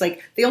weeks.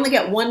 Like they only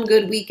get one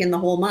good week in the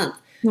whole month.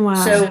 Wow.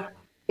 So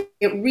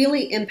it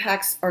really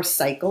impacts our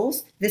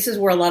cycles. This is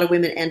where a lot of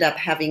women end up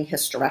having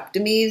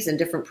hysterectomies and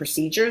different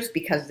procedures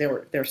because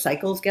their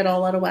cycles get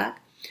all out of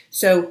whack.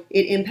 So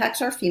it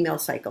impacts our female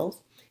cycles.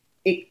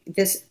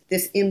 This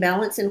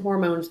imbalance in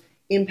hormones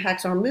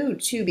impacts our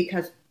mood too,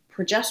 because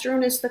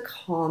progesterone is the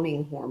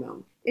calming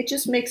hormone. It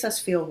just makes us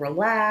feel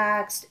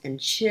relaxed and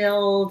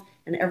chilled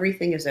and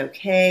everything is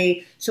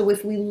okay. So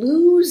if we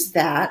lose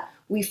that,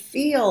 we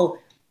feel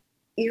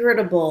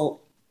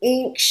irritable,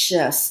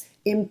 anxious,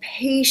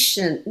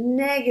 impatient,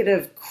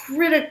 negative,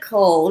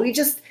 critical. We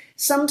just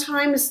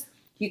sometimes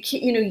you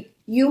can't,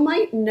 you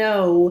might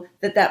know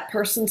that that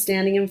person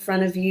standing in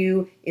front of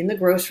you in the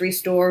grocery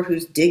store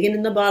who's digging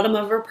in the bottom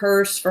of her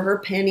purse for her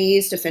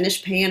pennies to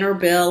finish paying her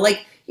bill,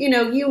 like, you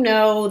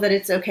know that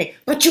it's okay,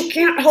 but you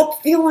can't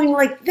help feeling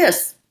like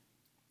this.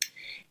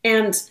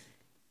 And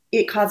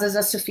it causes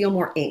us to feel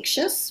more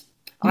anxious.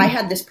 I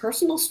had this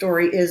personal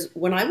story is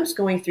when I was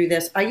going through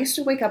this, I used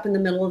to wake up in the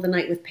middle of the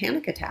night with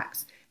panic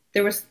attacks.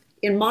 There was,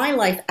 in my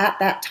life at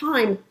that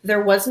time,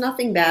 there was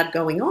nothing bad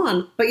going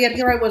on, but yet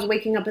here I was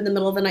waking up in the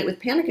middle of the night with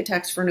panic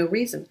attacks for no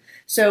reason.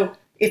 So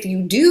if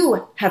you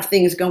do have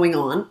things going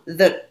on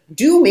that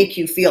do make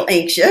you feel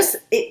anxious,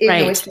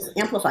 it's just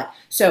amplified.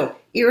 So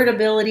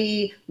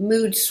irritability,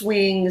 mood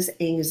swings,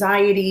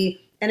 anxiety,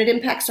 and it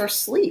impacts our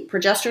sleep.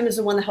 Progesterone is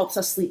the one that helps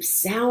us sleep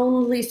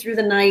soundly through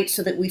the night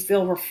so that we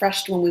feel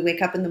refreshed when we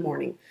wake up in the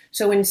morning.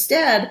 So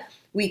instead,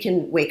 we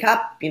can wake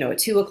up, at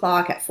 2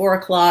 o'clock, at 4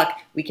 o'clock.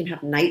 We can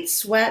have night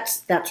sweats.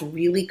 That's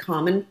really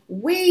common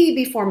way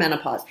before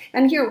menopause.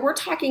 And here we're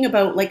talking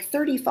about like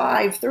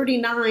 35,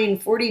 39,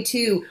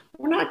 42.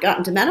 We're not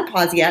gotten to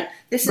menopause yet.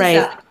 This is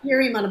that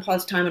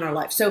perimenopause time in our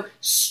life. So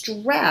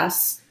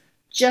stress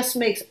just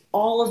makes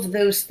all of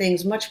those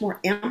things much more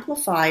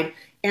amplified.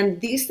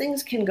 And these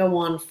things can go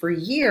on for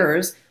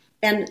years.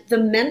 And the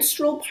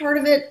menstrual part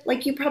of it,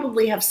 like you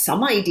probably have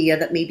some idea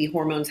that maybe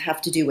hormones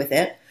have to do with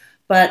it.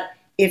 But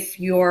if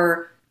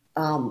you're,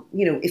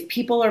 if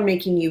people are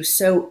making you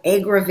so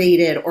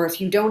aggravated, or if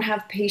you don't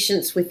have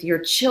patience with your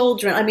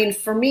children, I mean,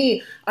 for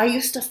me, I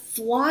used to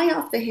fly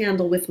off the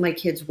handle with my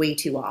kids way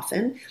too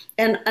often.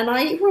 And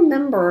I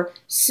remember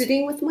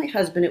sitting with my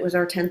husband, it was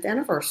our 10th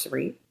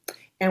anniversary,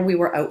 and we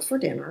were out for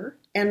dinner,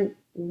 and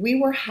we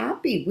were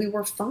happy, we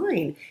were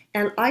fine.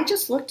 And I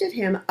just looked at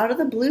him out of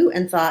the blue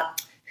and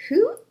thought,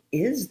 who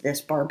is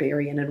this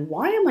barbarian, and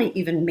why am I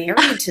even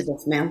married to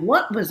this man?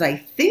 What was I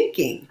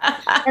thinking?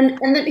 And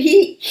that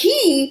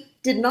he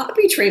did not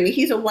betray me.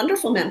 He's a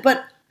wonderful man,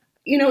 but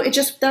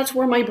that's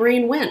where my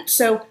brain went.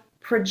 So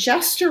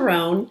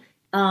progesterone,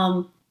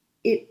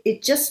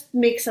 it just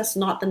makes us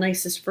not the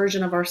nicest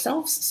version of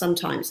ourselves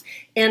sometimes.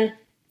 And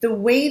the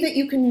way that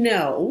you can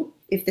know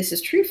if this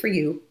is true for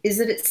you is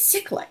that it's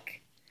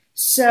cyclic.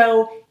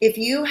 So if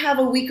you have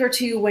a week or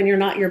two when you're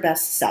not your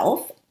best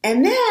self,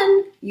 and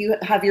then you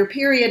have your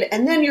period,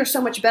 and then you're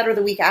so much better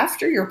the week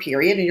after your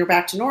period, and you're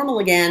back to normal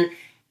again,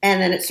 and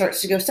then it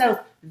starts to go south,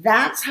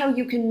 that's how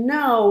you can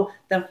know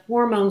the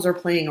hormones are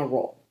playing a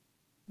role.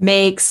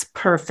 Makes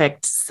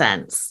perfect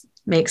sense.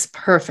 Makes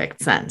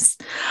perfect sense.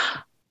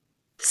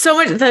 So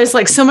much, there's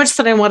like so much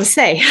that I want to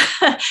say,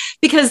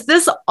 because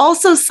this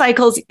also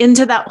cycles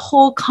into that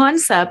whole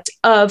concept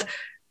of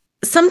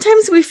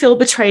sometimes we feel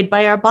betrayed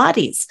by our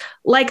bodies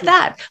like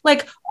that.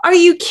 Like, are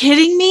you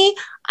kidding me?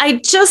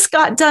 I just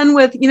got done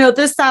with,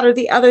 this, that, or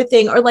the other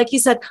thing. Or like you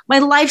said, my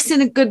life's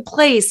in a good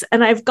place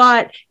and I've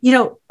got,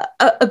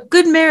 a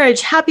good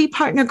marriage, happy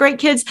partner, great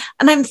kids,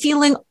 and I'm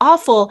feeling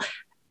awful.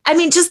 I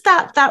mean, just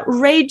that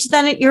rage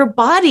then at your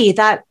body,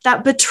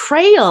 that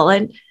betrayal.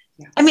 And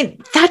I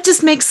mean, that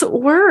just makes it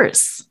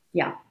worse.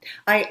 Yeah.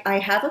 I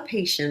have a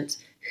patient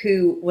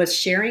who was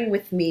sharing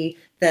with me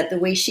that the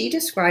way she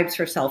describes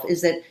herself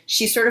is that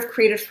she sort of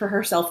created for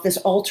herself this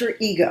alter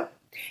ego.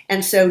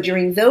 And so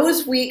during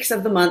those weeks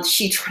of the month,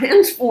 she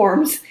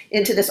transforms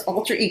into this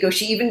alter ego.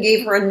 She even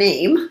gave her a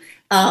name.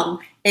 And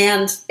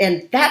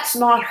that's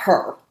not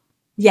her.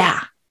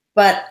 Yeah.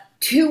 But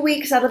 2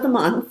 weeks out of the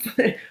month,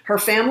 her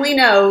family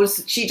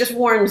knows, she just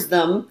warns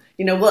them,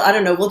 I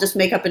don't know, we'll just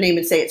make up a name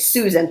and say it's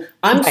Susan.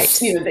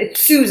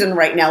 It's Susan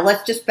right now.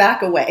 Let's just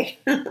back away.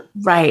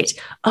 Right.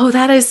 Oh,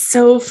 that is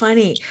so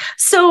funny.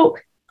 So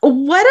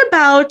what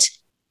about,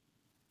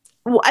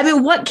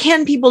 what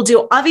can people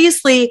do?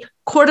 Obviously,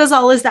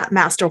 cortisol is that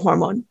master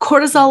hormone.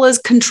 Cortisol is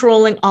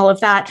controlling all of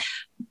that.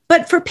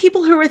 But for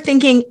people who are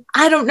thinking,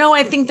 I don't know,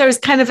 I think there's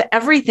kind of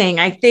everything.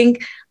 I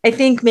think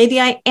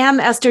maybe I am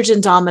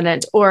estrogen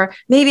dominant, or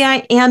maybe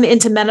I am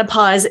into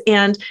menopause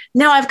and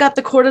now I've got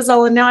the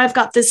cortisol and now I've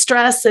got this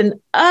stress and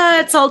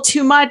it's all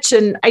too much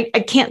and I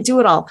can't do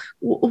it all.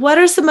 What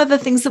are some of the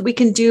things that we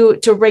can do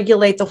to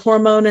regulate the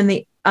hormone and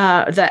the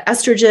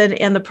estrogen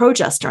and the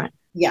progesterone?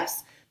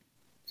 Yes.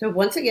 So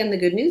once again, the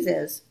good news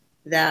is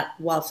that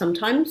while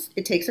sometimes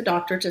it takes a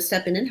doctor to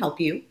step in and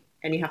help you,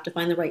 and you have to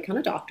find the right kind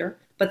of doctor,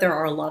 but there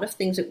are a lot of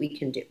things that we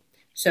can do.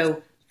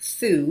 So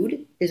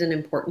food is an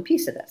important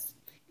piece of this.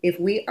 If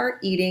we are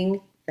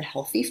eating the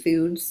healthy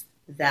foods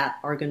that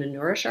are going to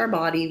nourish our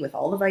body with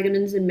all the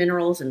vitamins and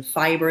minerals and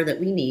fiber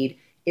that we need,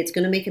 it's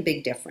going to make a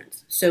big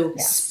difference. So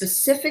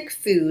specific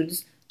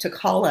foods to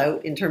call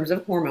out in terms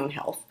of hormone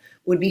health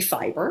would be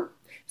fiber.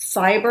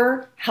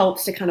 Fiber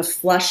helps to kind of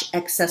flush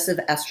excessive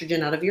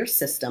estrogen out of your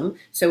system.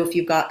 So if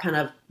you've got kind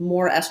of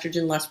more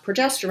estrogen, less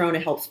progesterone,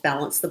 it helps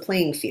balance the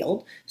playing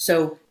field.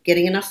 So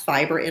getting enough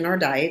fiber in our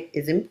diet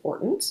is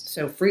important.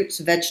 So fruits,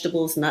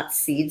 vegetables, nuts,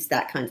 seeds,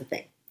 that kind of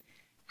thing.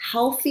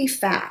 Healthy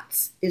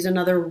fats is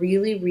another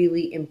really,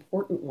 really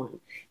important one,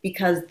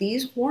 because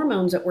these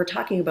hormones that we're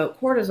talking about,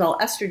 cortisol,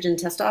 estrogen,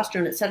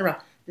 testosterone,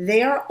 etc.,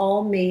 they are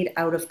all made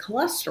out of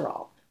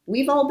cholesterol,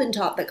 we've all been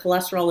taught that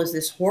cholesterol is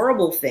this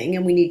horrible thing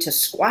and we need to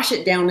squash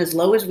it down as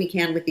low as we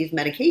can with these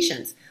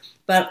medications.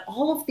 But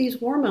all of these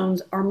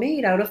hormones are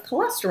made out of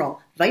cholesterol.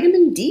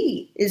 Vitamin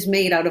D is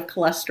made out of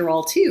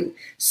cholesterol too.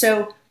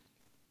 So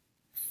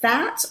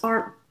fats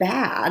aren't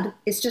bad.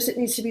 It's just it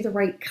needs to be the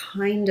right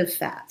kind of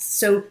fats.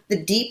 So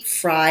the deep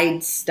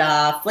fried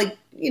stuff, like,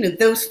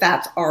 those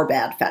fats are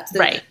bad fats.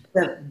 Right.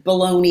 The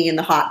bologna and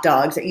the hot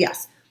dogs,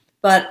 yes.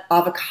 But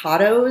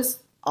avocados,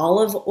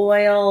 olive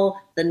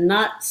oil, the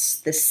nuts,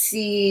 the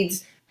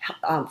seeds,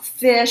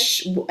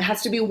 fish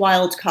has to be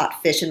wild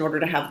caught fish in order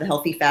to have the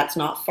healthy fats,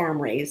 not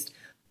farm raised.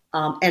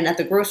 And at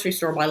the grocery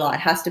store by law, it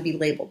has to be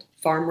labeled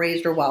farm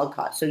raised or wild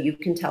caught, so you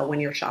can tell when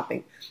you're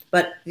shopping.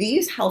 But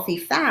these healthy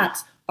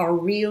fats are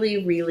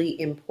really, really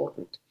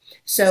important.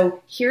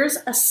 So here's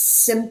a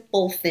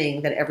simple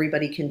thing that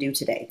everybody can do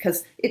today,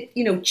 because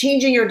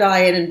changing your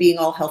diet and being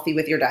all healthy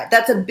with your diet,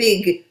 that's a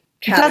big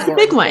category. That's a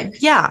big one.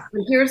 Yeah.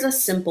 And here's a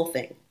simple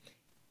thing.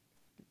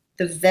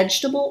 The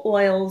vegetable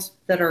oils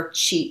that are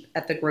cheap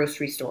at the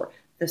grocery store,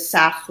 the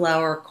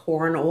safflower,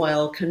 corn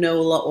oil,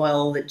 canola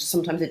oil, that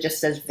sometimes it just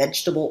says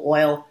vegetable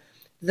oil,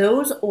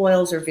 those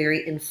oils are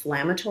very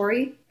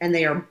inflammatory and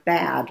they are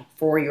bad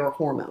for your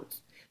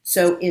hormones.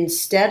 So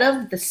instead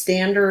of the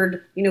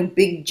standard,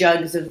 big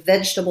jugs of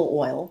vegetable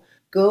oil,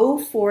 go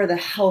for the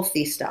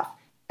healthy stuff,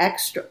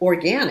 extra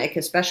organic,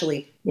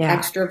 especially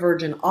extra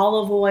virgin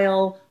olive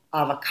oil,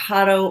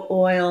 avocado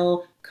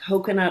oil,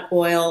 coconut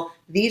oil.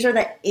 These are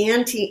the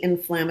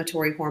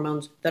anti-inflammatory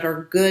hormones that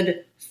are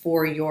good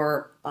for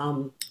your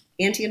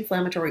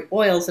anti-inflammatory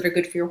oils that are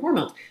good for your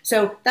hormones.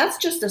 So that's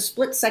just a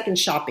split-second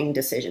shopping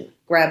decision.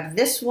 Grab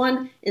this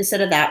one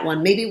instead of that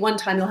one. Maybe one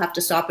time you'll have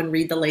to stop and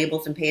read the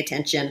labels and pay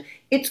attention.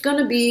 It's going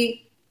to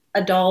be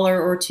 $1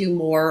 or $2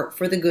 more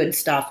for the good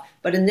stuff,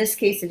 but in this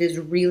case, it is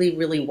really,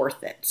 really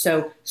worth it.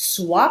 So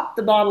swap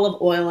the bottle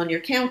of oil on your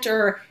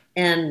counter,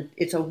 and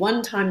it's a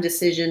one-time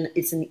decision.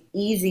 It's an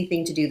easy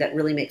thing to do that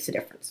really makes a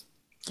difference.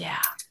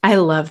 Yeah, I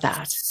love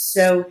that.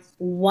 So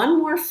one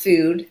more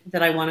food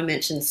that I want to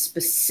mention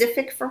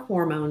specific for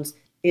hormones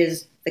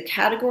is the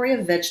category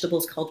of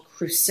vegetables called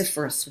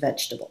cruciferous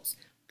vegetables.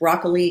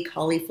 Broccoli,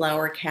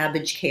 cauliflower,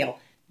 cabbage, kale.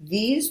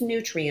 These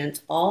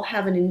nutrients all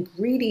have an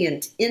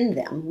ingredient in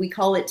them. We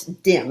call it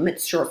DIM.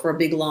 It's short for a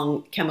big,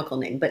 long chemical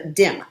name, but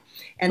DIM.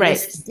 And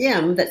this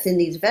DIM that's in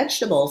these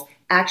vegetables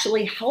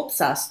actually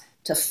helps us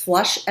to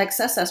flush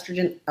excess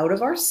estrogen out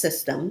of our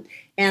system.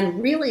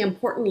 And really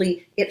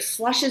importantly, it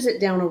flushes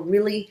it down a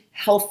really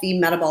healthy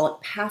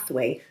metabolic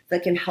pathway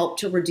that can help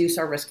to reduce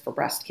our risk for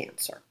breast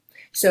cancer.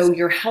 So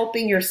you're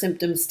helping your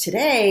symptoms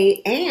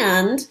today,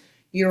 and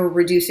you're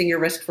reducing your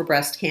risk for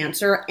breast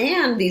cancer,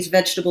 and these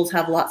vegetables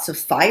have lots of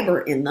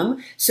fiber in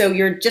them. So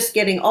you're just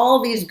getting all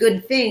these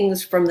good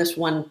things from this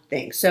one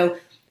thing. So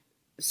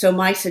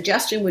my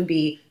suggestion would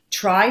be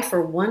try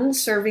for one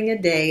serving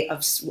a day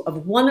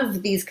of one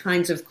of these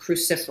kinds of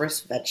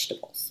cruciferous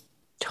vegetables.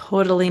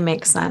 Totally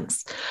makes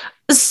sense.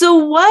 So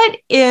what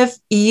if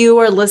you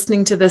are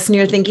listening to this and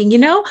you're thinking,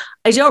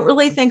 I don't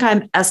really think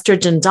I'm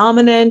estrogen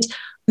dominant.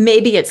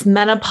 Maybe it's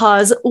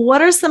menopause.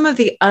 What are some of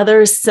the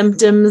other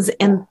symptoms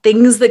and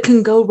things that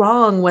can go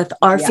wrong with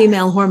our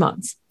female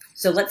hormones?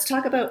 So let's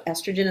talk about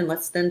estrogen, and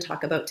let's then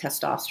talk about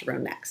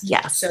testosterone next.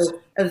 Yes.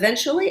 So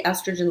eventually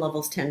estrogen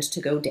levels tend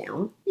to go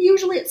down.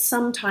 Usually it's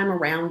sometime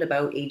around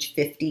about age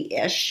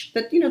 50-ish,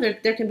 but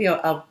there can be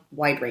a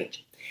wide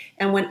range.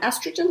 And when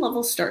estrogen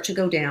levels start to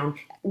go down,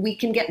 we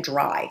can get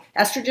dry.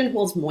 Estrogen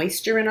holds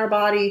moisture in our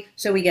body,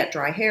 so we get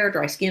dry hair,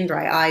 dry skin,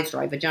 dry eyes,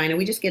 dry vagina.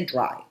 We just get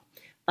dry.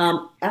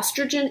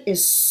 Estrogen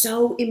is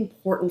so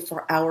important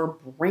for our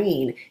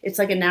brain. It's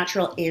like a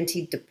natural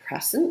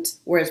antidepressant,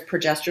 whereas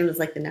progesterone is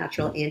like the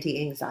natural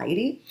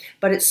anti-anxiety.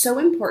 But it's so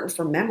important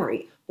for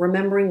memory,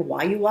 remembering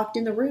why you walked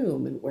in the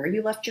room and where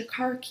you left your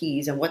car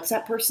keys and what's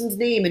that person's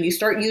name. And you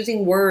start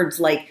using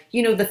words like,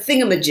 the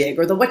thingamajig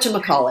or the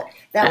whatchamacallit.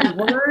 That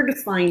word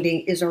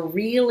finding is a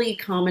really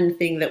common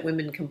thing that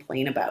women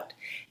complain about.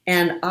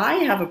 And I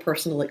have a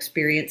personal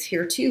experience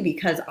here too,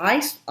 because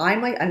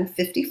I'm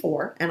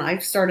 54 and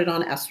I've started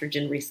on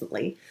estrogen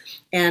recently,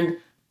 and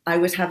I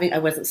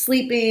wasn't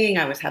sleeping,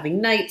 I was having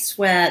night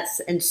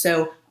sweats. And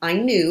so I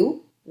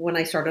knew when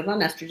I started on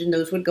estrogen,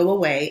 those would go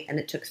away, and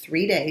it took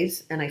 3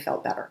 days and I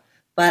felt better.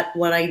 But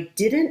what I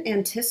didn't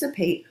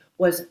anticipate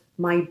was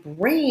my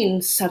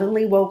brain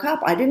suddenly woke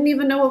up. I didn't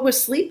even know it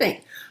was sleeping.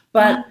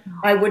 But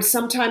I would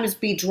sometimes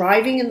be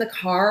driving in the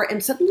car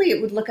and suddenly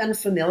it would look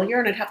unfamiliar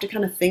and I'd have to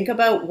kind of think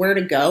about where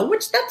to go,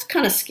 which that's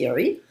kind of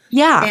scary.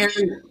 Yeah.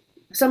 And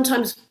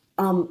sometimes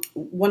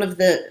one of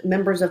the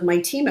members of my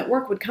team at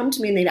work would come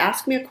to me and they'd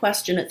ask me a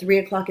question at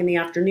 3:00 in the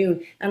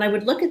afternoon. And I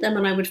would look at them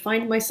and I would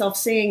find myself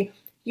saying,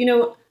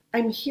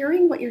 I'm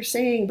hearing what you're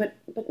saying, but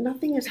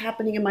nothing is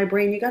happening in my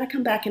brain. You got to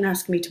come back and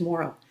ask me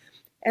tomorrow.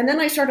 And then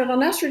I started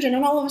on estrogen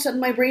and all of a sudden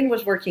my brain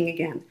was working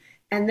again.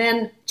 And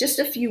then just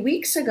a few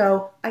weeks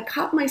ago, I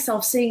caught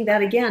myself saying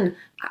that again.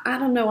 I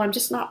don't know, I'm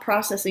just not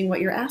processing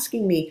what you're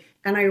asking me.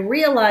 And I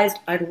realized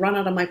I'd run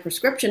out of my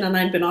prescription and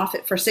I'd been off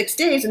it for 6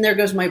 days, and there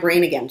goes my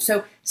brain again.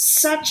 So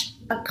such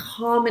a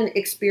common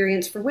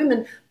experience for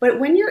women. But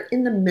when you're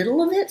in the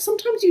middle of it,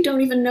 sometimes you don't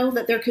even know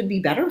that there could be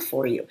better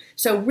for you.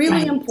 So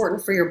really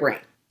important for your brain.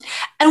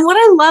 And what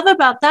I love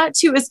about that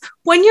too is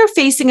when you're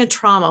facing a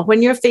trauma,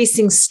 when you're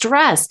facing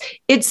stress,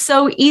 it's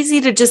so easy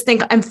to just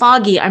think, I'm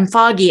foggy, I'm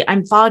foggy,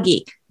 I'm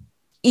foggy.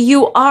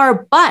 You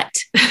are,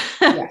 but.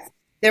 Yes,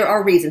 there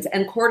are reasons.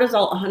 And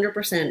cortisol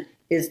 100%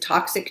 is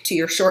toxic to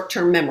your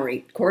short-term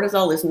memory.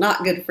 Cortisol is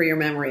not good for your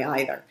memory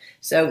either.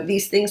 So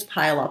these things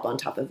pile up on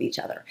top of each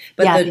other.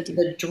 But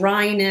the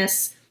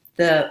dryness,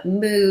 the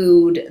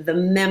mood, the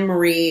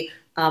memory,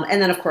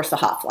 and then of course the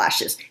hot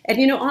flashes.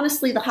 And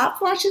honestly, the hot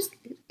flashes,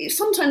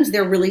 sometimes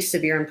they're really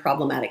severe and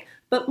problematic,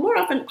 but more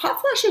often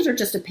hot flashes are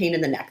just a pain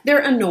in the neck. They're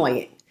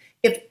annoying.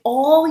 If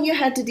all you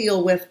had to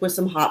deal with was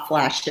some hot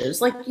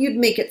flashes, like you'd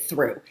make it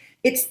through.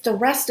 It's the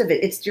rest of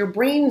it. It's your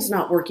brain's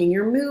not working.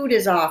 Your mood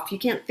is off. You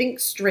can't think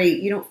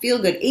straight. You don't feel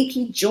good.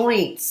 Achy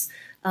joints.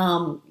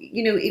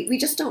 We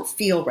just don't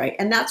feel right.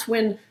 And that's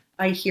when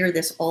I hear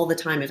this all the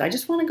time is I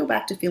just want to go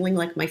back to feeling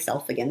like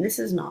myself again. This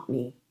is not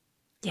me.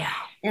 Yeah.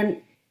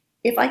 And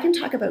if I can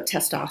talk about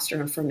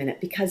testosterone for a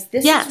minute, because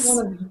this is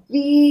one of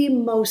the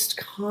most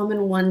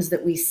common ones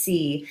that we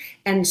see.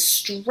 And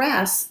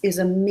stress is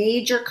a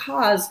major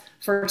cause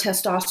for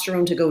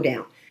testosterone to go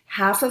down.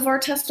 Half of our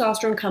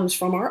testosterone comes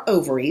from our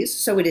ovaries,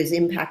 so it is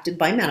impacted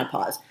by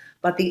menopause.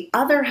 But the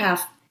other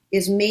half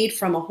is made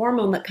from a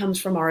hormone that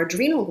comes from our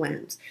adrenal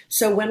glands.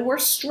 So when we're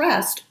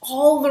stressed,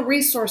 all the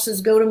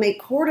resources go to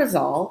make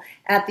cortisol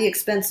at the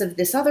expense of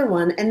this other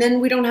one, and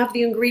then we don't have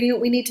the ingredient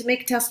we need to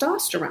make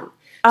testosterone.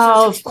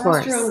 Oh, so of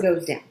course. Testosterone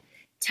goes down.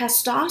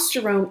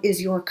 Testosterone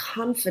is your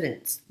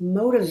confidence,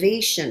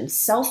 motivation,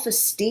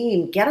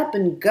 self-esteem, get up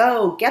and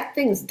go, get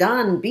things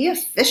done, be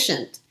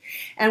efficient.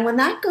 And when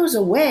that goes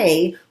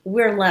away,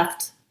 we're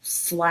left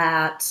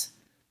flat,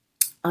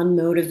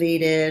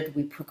 unmotivated,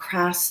 we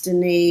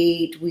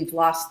procrastinate, we've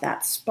lost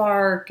that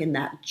spark and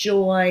that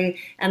joy.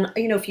 And,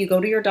 if you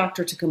go to your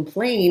doctor to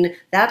complain,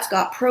 that's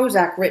got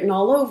Prozac written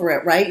all over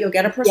it, right? You'll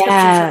get a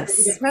prescription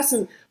for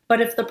antidepressant.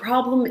 But if the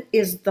problem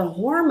is the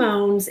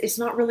hormones, it's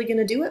not really going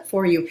to do it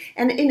for you.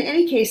 And in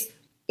any case,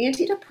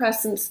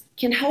 antidepressants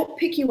can help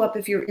pick you up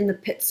if you're in the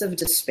pits of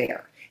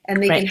despair.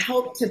 And they can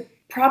help to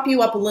prop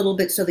you up a little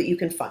bit so that you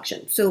can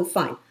function. So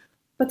fine.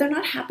 But they're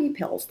not happy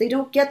pills. They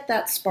don't get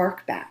that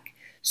spark back.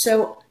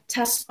 So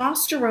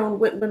testosterone,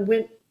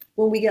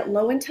 when we get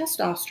low in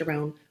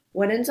testosterone,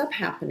 what ends up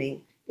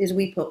happening is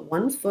we put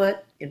one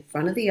foot in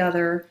front of the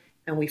other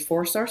and we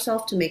force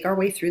ourselves to make our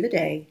way through the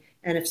day.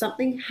 And if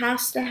something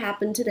has to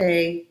happen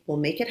today, we'll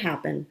make it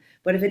happen.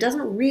 But if it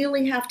doesn't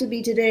really have to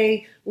be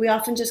today, we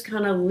often just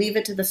kind of leave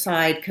it to the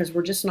side because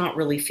we're just not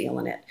really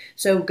feeling it.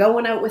 So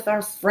going out with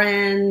our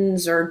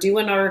friends or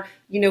doing our,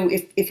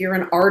 if you're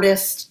an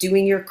artist,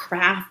 doing your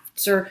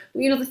crafts or,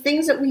 the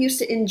things that we used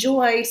to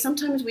enjoy,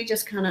 sometimes we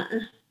just kind of,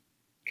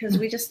 because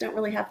we just don't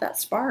really have that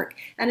spark.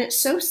 And it's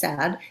so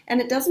sad.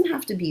 And it doesn't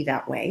have to be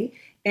that way.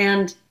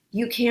 And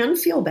you can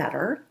feel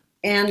better.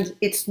 And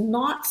it's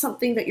not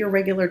something that your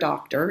regular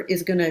doctor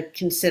is going to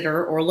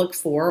consider or look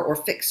for or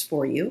fix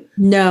for you.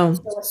 No.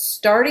 So a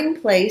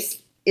starting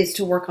place is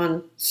to work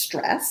on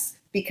stress,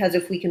 because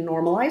if we can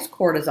normalize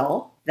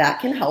cortisol, that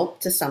can help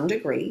to some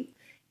degree.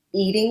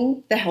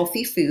 Eating the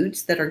healthy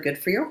foods that are good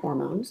for your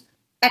hormones.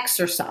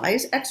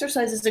 Exercise.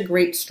 Exercise is a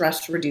great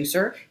stress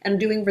reducer, and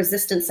doing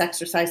resistance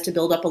exercise to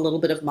build up a little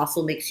bit of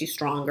muscle makes you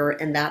stronger,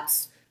 and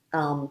that's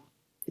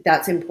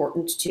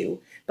important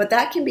too. But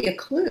that can be a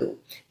clue,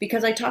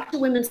 because I talk to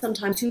women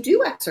sometimes who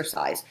do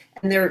exercise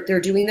and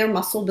they're doing their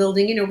muscle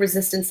building,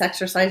 resistance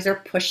exercise, their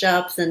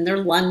push-ups and their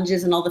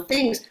lunges and all the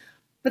things,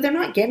 but they're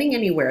not getting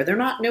anywhere. They're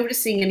not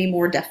noticing any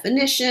more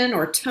definition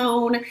or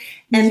tone, and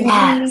they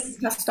need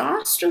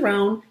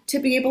testosterone to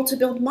be able to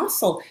build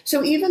muscle.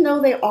 So even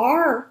though they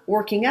are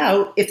working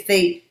out, if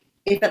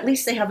at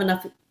least they have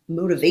enough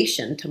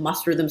motivation to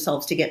muster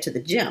themselves to get to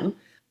the gym,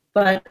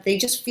 but they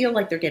just feel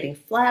like they're getting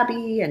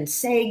flabby and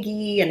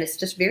saggy, and it's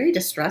just very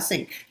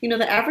distressing.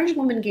 The average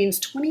woman gains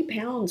 20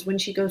 pounds when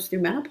she goes through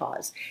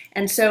menopause.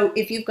 And so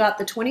if you've got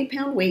the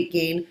 20-pound weight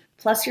gain,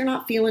 plus you're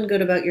not feeling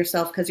good about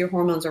yourself because your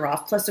hormones are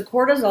off, plus the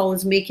cortisol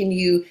is making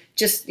you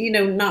just,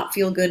 not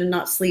feel good and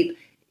not sleep,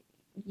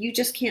 you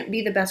just can't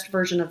be the best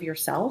version of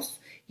yourself.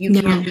 You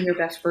can't be your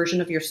best version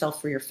of yourself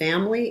for your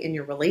family, in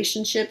your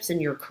relationships, in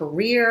your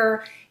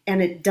career,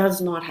 and it does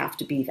not have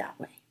to be that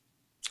way.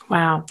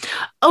 Wow.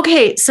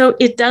 Okay. So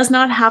it does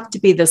not have to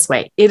be this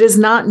way. It is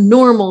not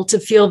normal to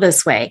feel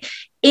this way.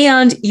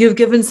 And you've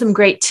given some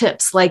great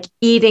tips like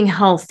eating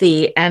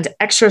healthy and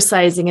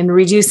exercising and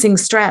reducing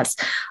stress.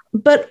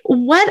 But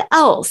what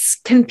else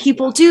can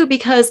people do?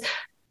 Because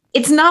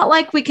it's not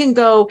like we can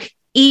go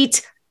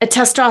eat a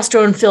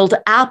testosterone-filled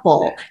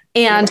apple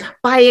and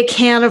buy a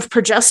can of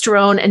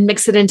progesterone and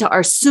mix it into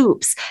our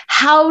soups.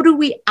 How do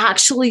we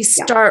actually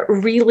start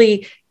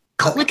really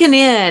clicking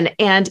in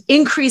and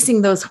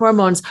increasing those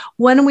hormones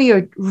when we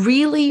are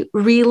really,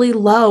 really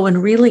low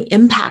and really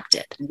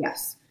impacted?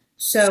 Yes.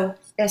 So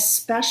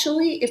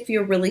especially if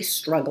you're really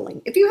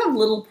struggling. If you have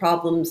little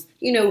problems,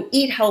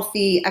 eat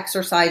healthy,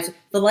 exercise,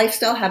 the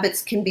lifestyle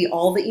habits can be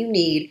all that you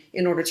need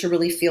in order to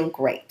really feel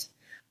great.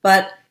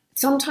 But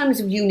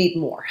sometimes you need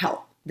more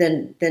help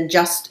than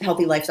just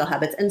healthy lifestyle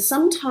habits. And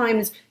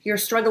sometimes you're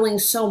struggling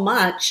so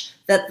much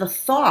that the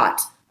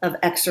thought of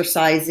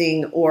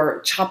exercising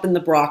or chopping the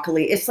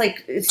broccoli, it's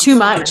too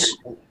much.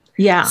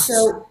 Yeah.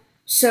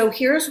 So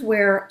here's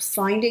where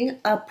finding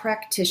a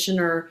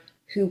practitioner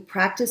who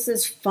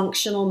practices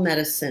functional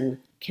medicine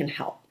can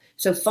help.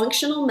 So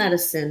functional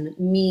medicine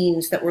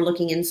means that we're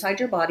looking inside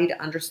your body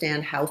to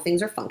understand how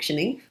things are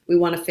functioning. We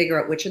want to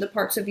figure out which are the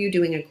parts of you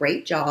doing a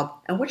great job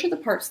and which are the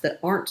parts that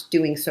aren't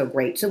doing so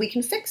great so we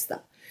can fix them.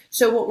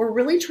 So what we're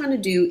really trying to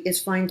do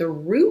is find the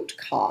root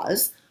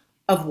cause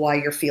of why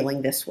you're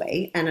feeling this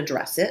way and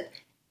address it.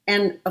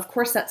 And of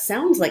course, that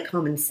sounds like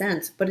common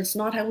sense, but it's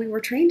not how we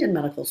were trained in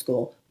medical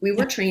school. We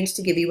were trained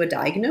to give you a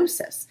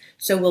diagnosis.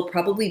 So we'll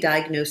probably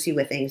diagnose you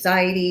with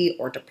anxiety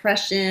or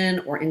depression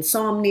or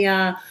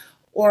insomnia.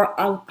 Or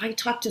I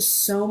talk to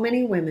so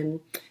many women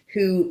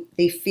who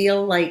they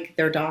feel like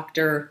their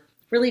doctor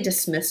really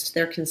dismissed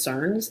their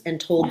concerns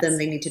and told them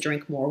they need to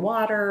drink more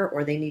water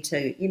or they need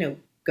to,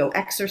 go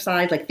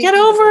exercise. Like, get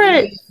over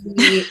it.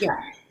 Yeah,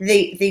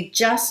 they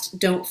just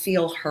don't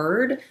feel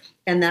heard.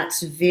 And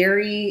that's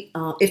very,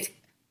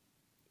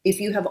 if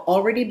you have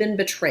already been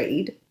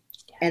betrayed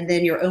and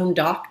then your own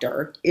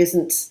doctor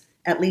isn't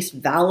at least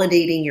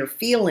validating your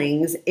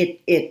feelings,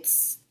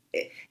 it's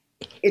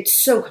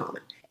so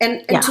common.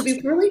 And to be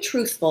really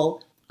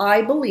truthful,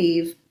 I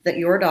believe that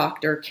your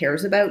doctor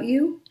cares about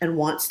you and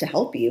wants to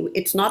help you.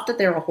 It's not that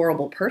they're a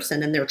horrible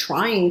person and they're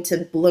trying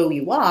to blow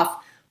you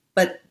off,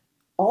 but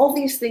all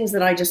these things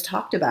that I just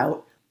talked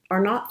about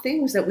are not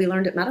things that we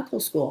learned at medical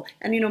school.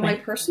 And, my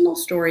personal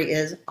story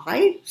is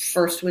I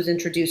first was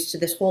introduced to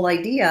this whole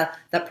idea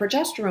that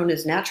progesterone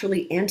is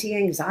naturally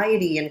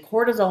anti-anxiety and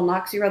cortisol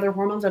knocks your other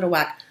hormones out of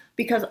whack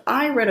because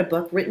I read a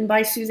book written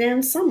by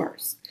Suzanne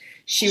Summers.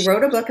 She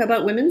wrote a book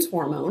about women's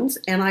hormones,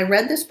 and I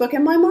read this book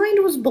and my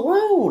mind was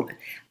blown.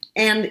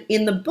 And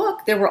in the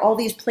book, there were all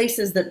these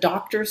places that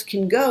doctors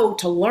can go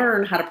to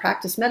learn how to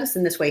practice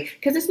medicine this way,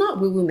 because it's not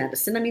woo-woo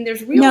medicine. I mean,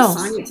 there's real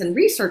science and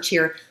research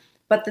here.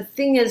 But the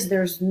thing is,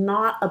 there's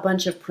not a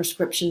bunch of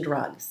prescription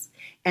drugs.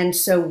 And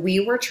so we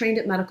were trained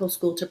at medical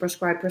school to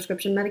prescribe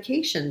prescription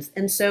medications.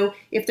 And so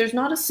if there's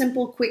not a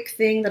simple, quick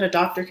thing that a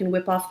doctor can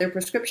whip off their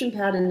prescription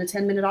pad in a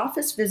 10-minute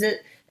office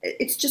visit,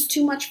 it's just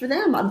too much for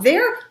them.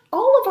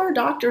 All of our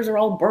doctors are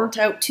all burnt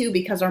out too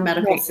because our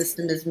medical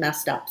system is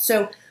messed up.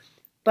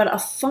 But a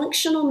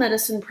functional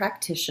medicine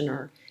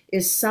practitioner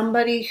is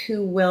somebody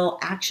who will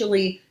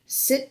actually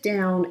sit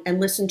down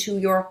and listen to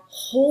your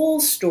whole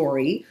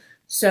story.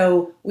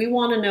 So we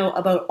want to know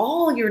about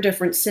all your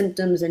different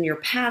symptoms and your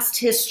past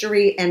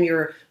history and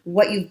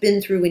what you've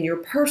been through in your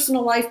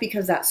personal life,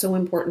 because that's so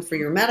important for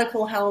your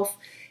medical health.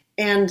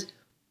 And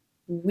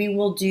we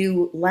will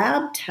do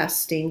lab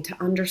testing to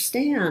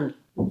understand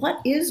what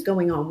is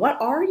going on. What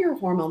are your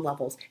hormone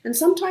levels? And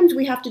sometimes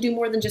we have to do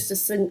more than just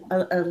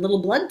a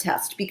little blood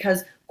test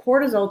because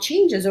cortisol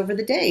changes over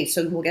the day.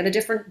 So we'll get a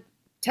different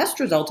test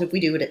result if we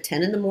do it at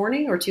 10 in the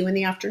morning or 2 in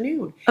the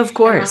afternoon. Of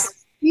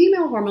course.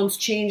 Female hormones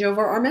change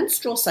over our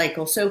menstrual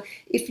cycle. So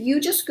if you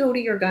just go to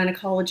your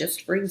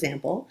gynecologist, for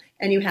example,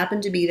 and you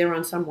happen to be there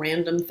on some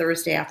random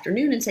Thursday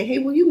afternoon and say, hey,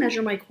 will you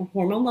measure my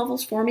hormone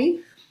levels for me?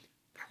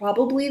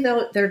 Probably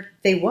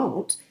they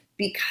won't,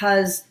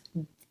 because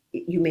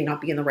you may not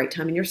be in the right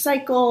time in your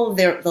cycle.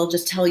 They'll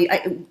just tell you.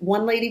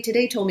 One lady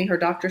today told me her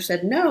doctor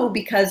said no,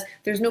 because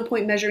there's no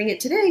point measuring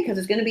it today because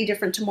it's going to be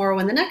different tomorrow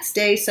and the next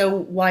day. So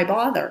why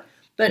bother?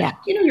 But,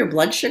 your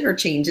blood sugar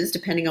changes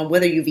depending on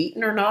whether you've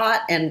eaten or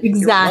not. And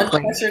your blood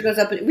pressure goes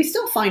up. We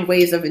still find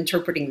ways of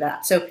interpreting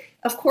that. So,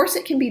 of course,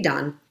 it can be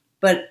done.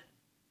 But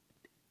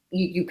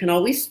you can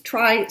always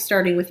try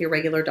starting with your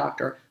regular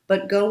doctor.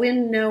 But go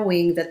in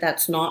knowing that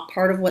that's not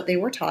part of what they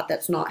were taught.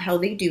 That's not how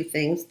they do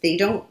things. They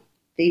don't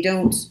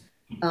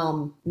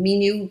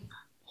mean you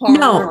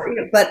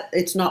harm, but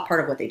it's not part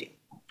of what they do.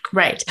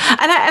 Right.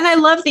 And I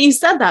love that you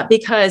said that,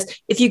 because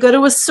if you go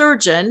to a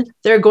surgeon,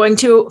 they're going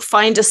to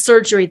find a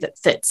surgery that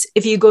fits.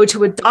 If you go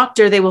to a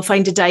doctor, they will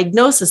find a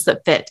diagnosis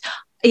that fit.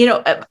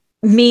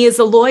 Me as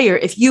a lawyer,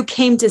 if you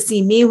came to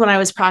see me when I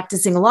was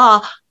practicing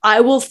law,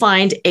 I will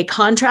find a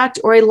contract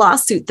or a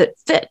lawsuit that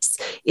fits.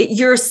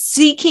 You're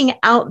seeking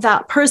out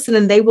that person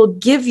and they will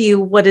give you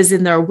what is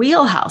in their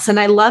wheelhouse. And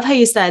I love how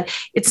you said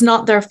it's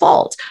not their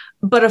fault.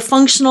 But a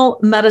functional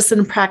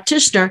medicine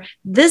practitioner,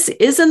 this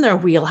is in their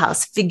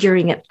wheelhouse,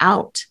 figuring it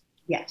out.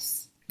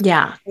 Yes.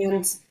 Yeah.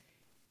 And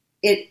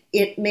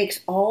it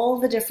makes all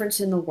the difference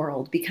in the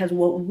world, because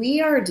what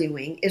we are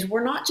doing is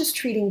we're not just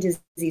treating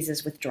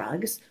diseases with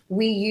drugs.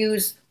 We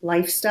use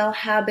lifestyle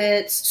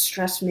habits,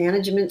 stress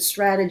management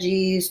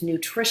strategies,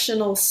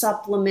 nutritional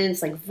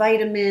supplements like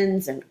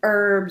vitamins and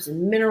herbs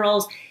and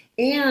minerals,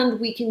 and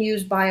we can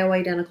use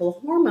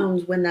bioidentical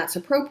hormones when that's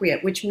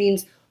appropriate, which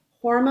means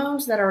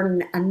hormones that are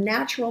a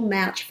natural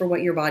match for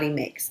what your body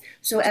makes.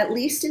 So at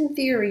least in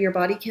theory, your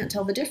body can't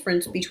tell the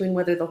difference between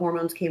whether the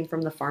hormones came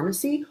from the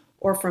pharmacy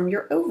or from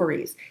your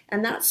ovaries.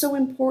 And that's so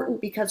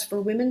important because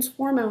for women's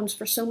hormones,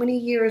 for so many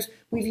years,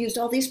 we've used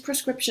all these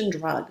prescription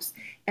drugs.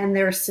 And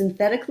they're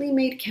synthetically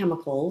made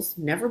chemicals,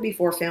 never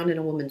before found in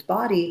a woman's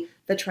body,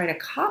 that try to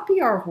copy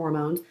our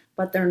hormones,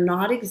 but they're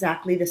not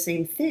exactly the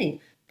same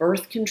thing.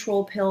 Birth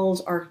control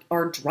pills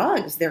are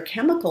drugs. They're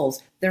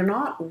chemicals. They're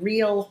not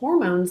real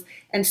hormones.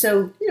 And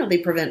so, they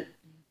prevent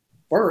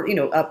birth,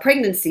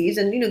 pregnancies,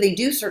 and, they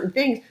do certain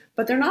things,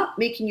 but they're not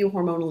making you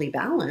hormonally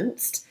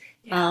balanced.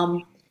 Yeah.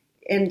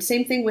 And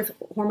same thing with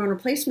hormone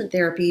replacement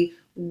therapy.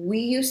 We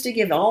used to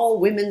give all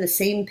women the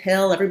same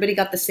pill. Everybody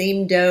got the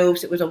same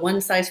dose. It was a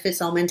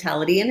one-size-fits-all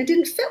mentality, and it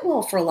didn't fit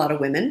well for a lot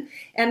of women.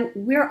 And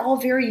we're all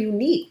very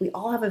unique. We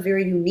all have a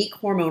very unique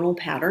hormonal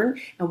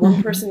pattern, and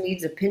one person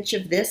needs a pinch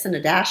of this and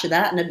a dash of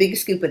that and a big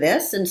scoop of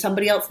this, and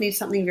somebody else needs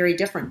something very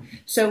different.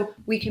 So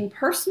we can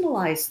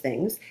personalize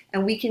things,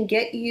 and we can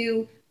get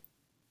you.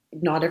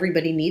 Not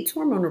everybody needs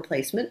hormone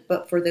replacement,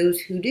 but for those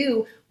who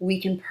do,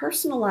 we can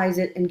personalize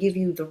it and give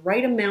you the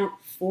right amount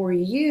for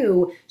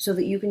you so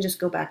that you can just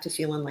go back to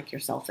feeling like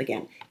yourself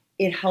again.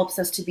 It helps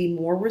us to be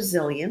more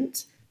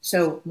resilient,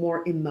 so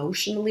more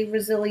emotionally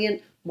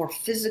resilient, more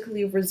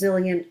physically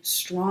resilient,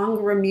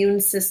 stronger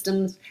immune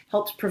systems,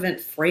 helps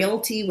prevent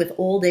frailty with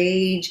old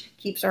age,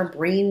 keeps our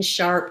brain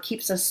sharp,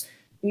 keeps us,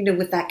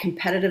 with that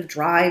competitive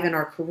drive in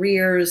our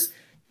careers.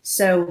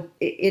 So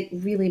it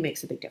really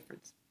makes a big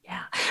difference.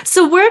 Yeah.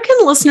 So where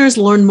can listeners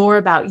learn more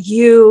about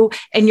you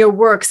and your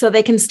work so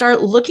they can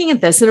start looking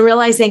at this and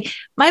realizing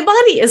my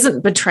body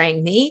isn't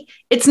betraying me?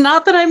 It's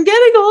not that I'm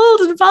getting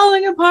old and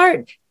falling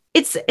apart.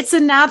 It's a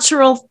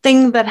natural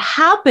thing that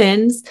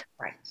happens,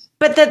 right?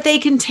 But that they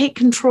can take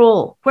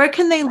control. Where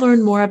can they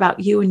learn more about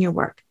you and your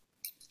work?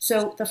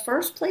 So the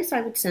first place I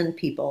would send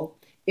people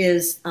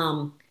is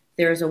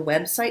there's a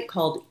website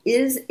called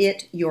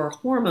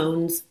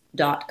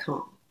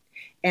isityourhormones.com.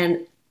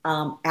 And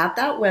at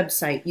that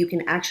website, you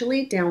can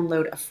actually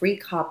download a free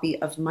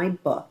copy of my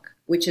book,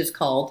 which is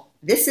called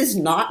This Is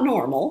Not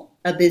Normal,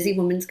 A Busy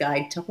Woman's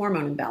Guide to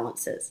Hormone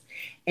Imbalances.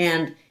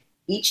 And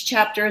each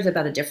chapter is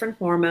about a different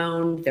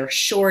hormone. They're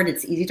short.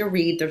 It's easy to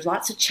read. There's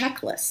lots of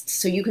checklists.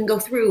 So you can go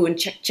through and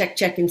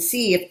check and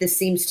see if this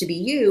seems to be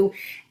you.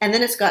 And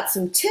then it's got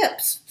some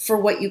tips for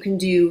what you can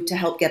do to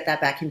help get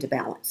that back into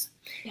balance.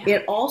 Yeah.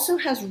 It also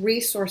has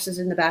resources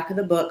in the back of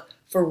the book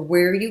for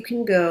where you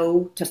can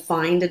go to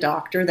find a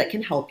doctor that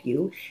can help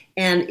you.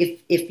 And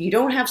if you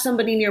don't have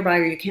somebody nearby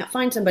or you can't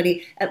find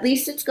somebody, at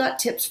least it's got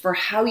tips for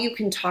how you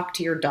can talk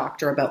to your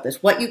doctor about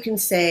this, what you can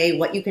say,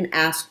 what you can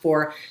ask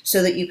for,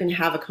 so that you can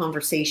have a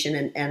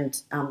conversation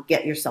and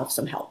get yourself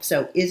some help.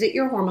 So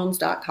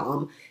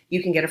isityourhormones.com,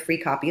 you can get a free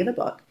copy of the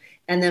book.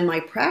 And then my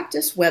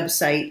practice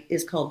website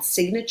is called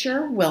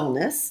Signature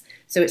Wellness.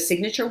 So it's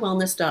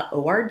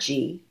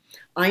signaturewellness.org.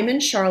 I'm in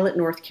Charlotte,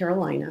 North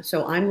Carolina,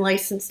 so I'm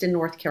licensed in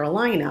North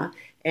Carolina,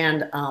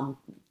 and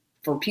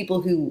for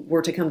people who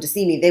were to come to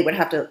see me, they would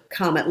have to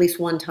come at least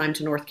one time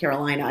to North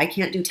Carolina. I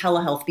can't do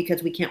telehealth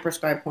because we can't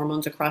prescribe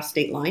hormones across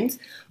state lines,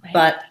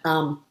 right.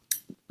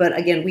 But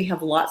again, we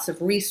have lots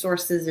of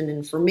resources and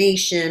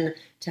information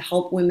to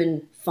help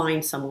women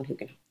find someone who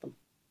can help them.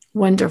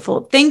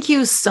 Wonderful. Thank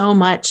you so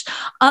much.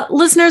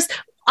 Listeners,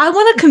 I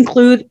want to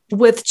conclude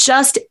with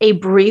just a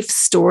brief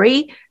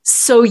story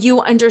so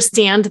you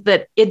understand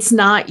that it's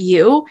not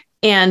you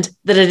and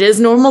that it is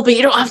normal, but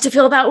you don't have to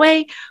feel that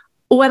way.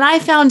 When I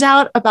found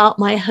out about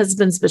my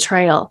husband's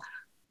betrayal,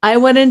 I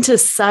went into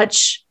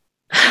such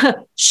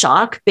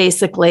shock,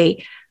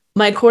 basically.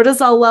 My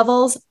cortisol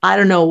levels, I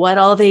don't know what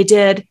all they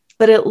did,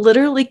 but it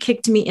literally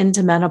kicked me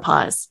into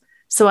menopause.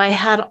 So I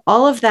had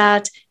all of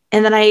that,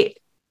 and then I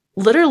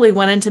literally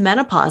went into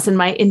menopause and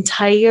my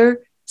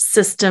entire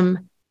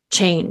system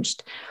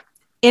changed.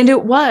 And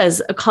it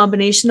was a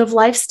combination of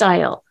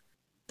lifestyle,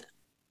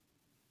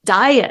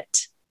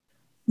 diet,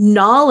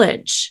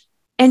 knowledge,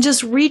 and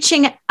just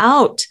reaching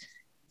out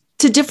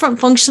to different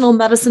functional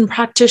medicine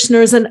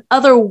practitioners and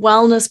other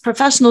wellness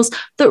professionals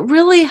that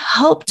really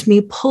helped me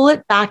pull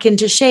it back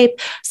into shape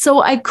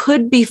so I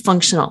could be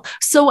functional,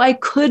 so I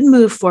could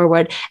move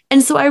forward.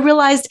 And so I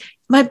realized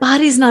my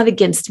body's not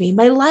against me.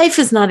 My life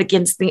is not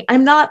against me.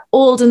 I'm not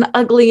old and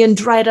ugly and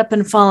dried up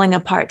and falling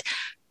apart.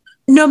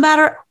 No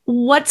matter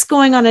what's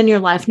going on in your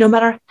life, no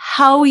matter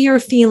how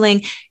you're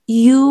feeling,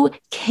 you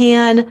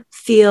can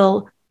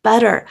feel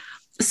better.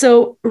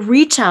 So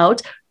reach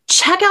out,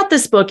 check out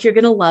this book. You're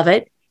going to love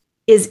it.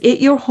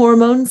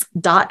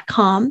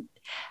 isityourhormones.com.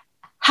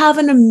 Have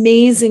an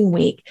amazing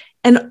week.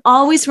 And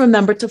always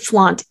remember to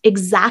flaunt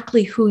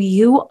exactly who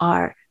you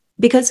are,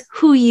 because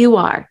who you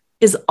are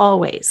is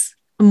always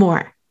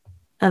more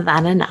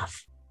than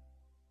enough.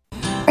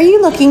 Are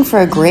you looking for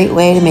a great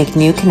way to make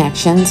new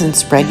connections and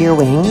spread your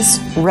wings?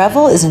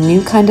 Revel is a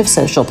new kind of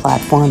social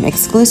platform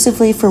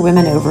exclusively for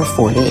women over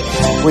 40,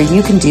 where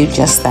you can do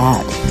just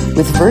that.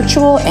 With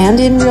virtual and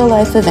in real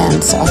life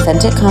events,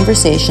 authentic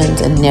conversations,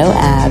 and no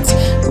ads,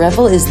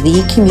 Revel is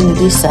the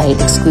community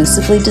site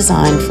exclusively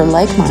designed for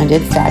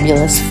like-minded,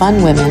 fabulous,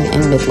 fun women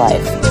in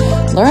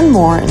midlife. Learn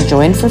more and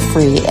join for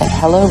free at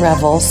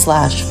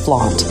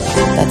HelloRevel/flaunt.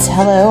 That's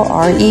hello,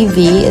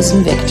 R-E-V as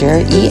in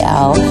Victor,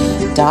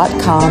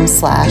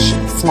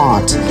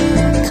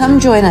 EL.com/flaunt.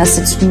 Come join us.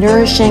 It's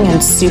nourishing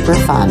and super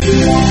fun.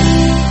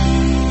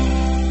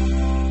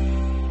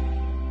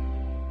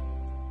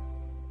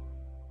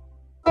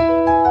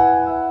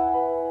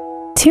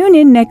 Tune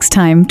in next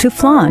time to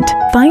Flaunt.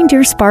 Find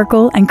your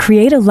sparkle and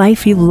create a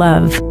life you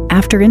love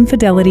after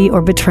infidelity or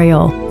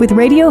betrayal with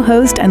radio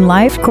host and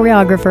live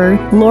choreographer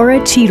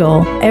Laura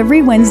Cheadle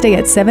every Wednesday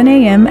at 7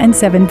 a.m. and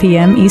 7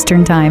 p.m.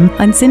 Eastern Time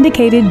on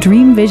syndicated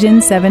Dream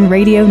Vision 7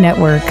 radio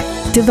network.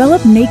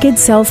 Develop naked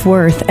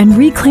self-worth and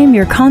reclaim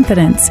your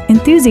confidence,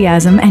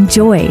 enthusiasm, and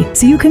joy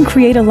so you can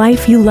create a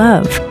life you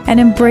love and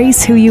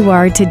embrace who you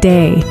are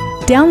today.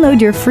 Download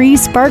your free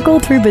Sparkle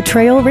Through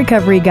Betrayal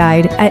Recovery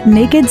Guide at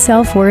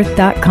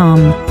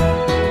nakedselfworth.com.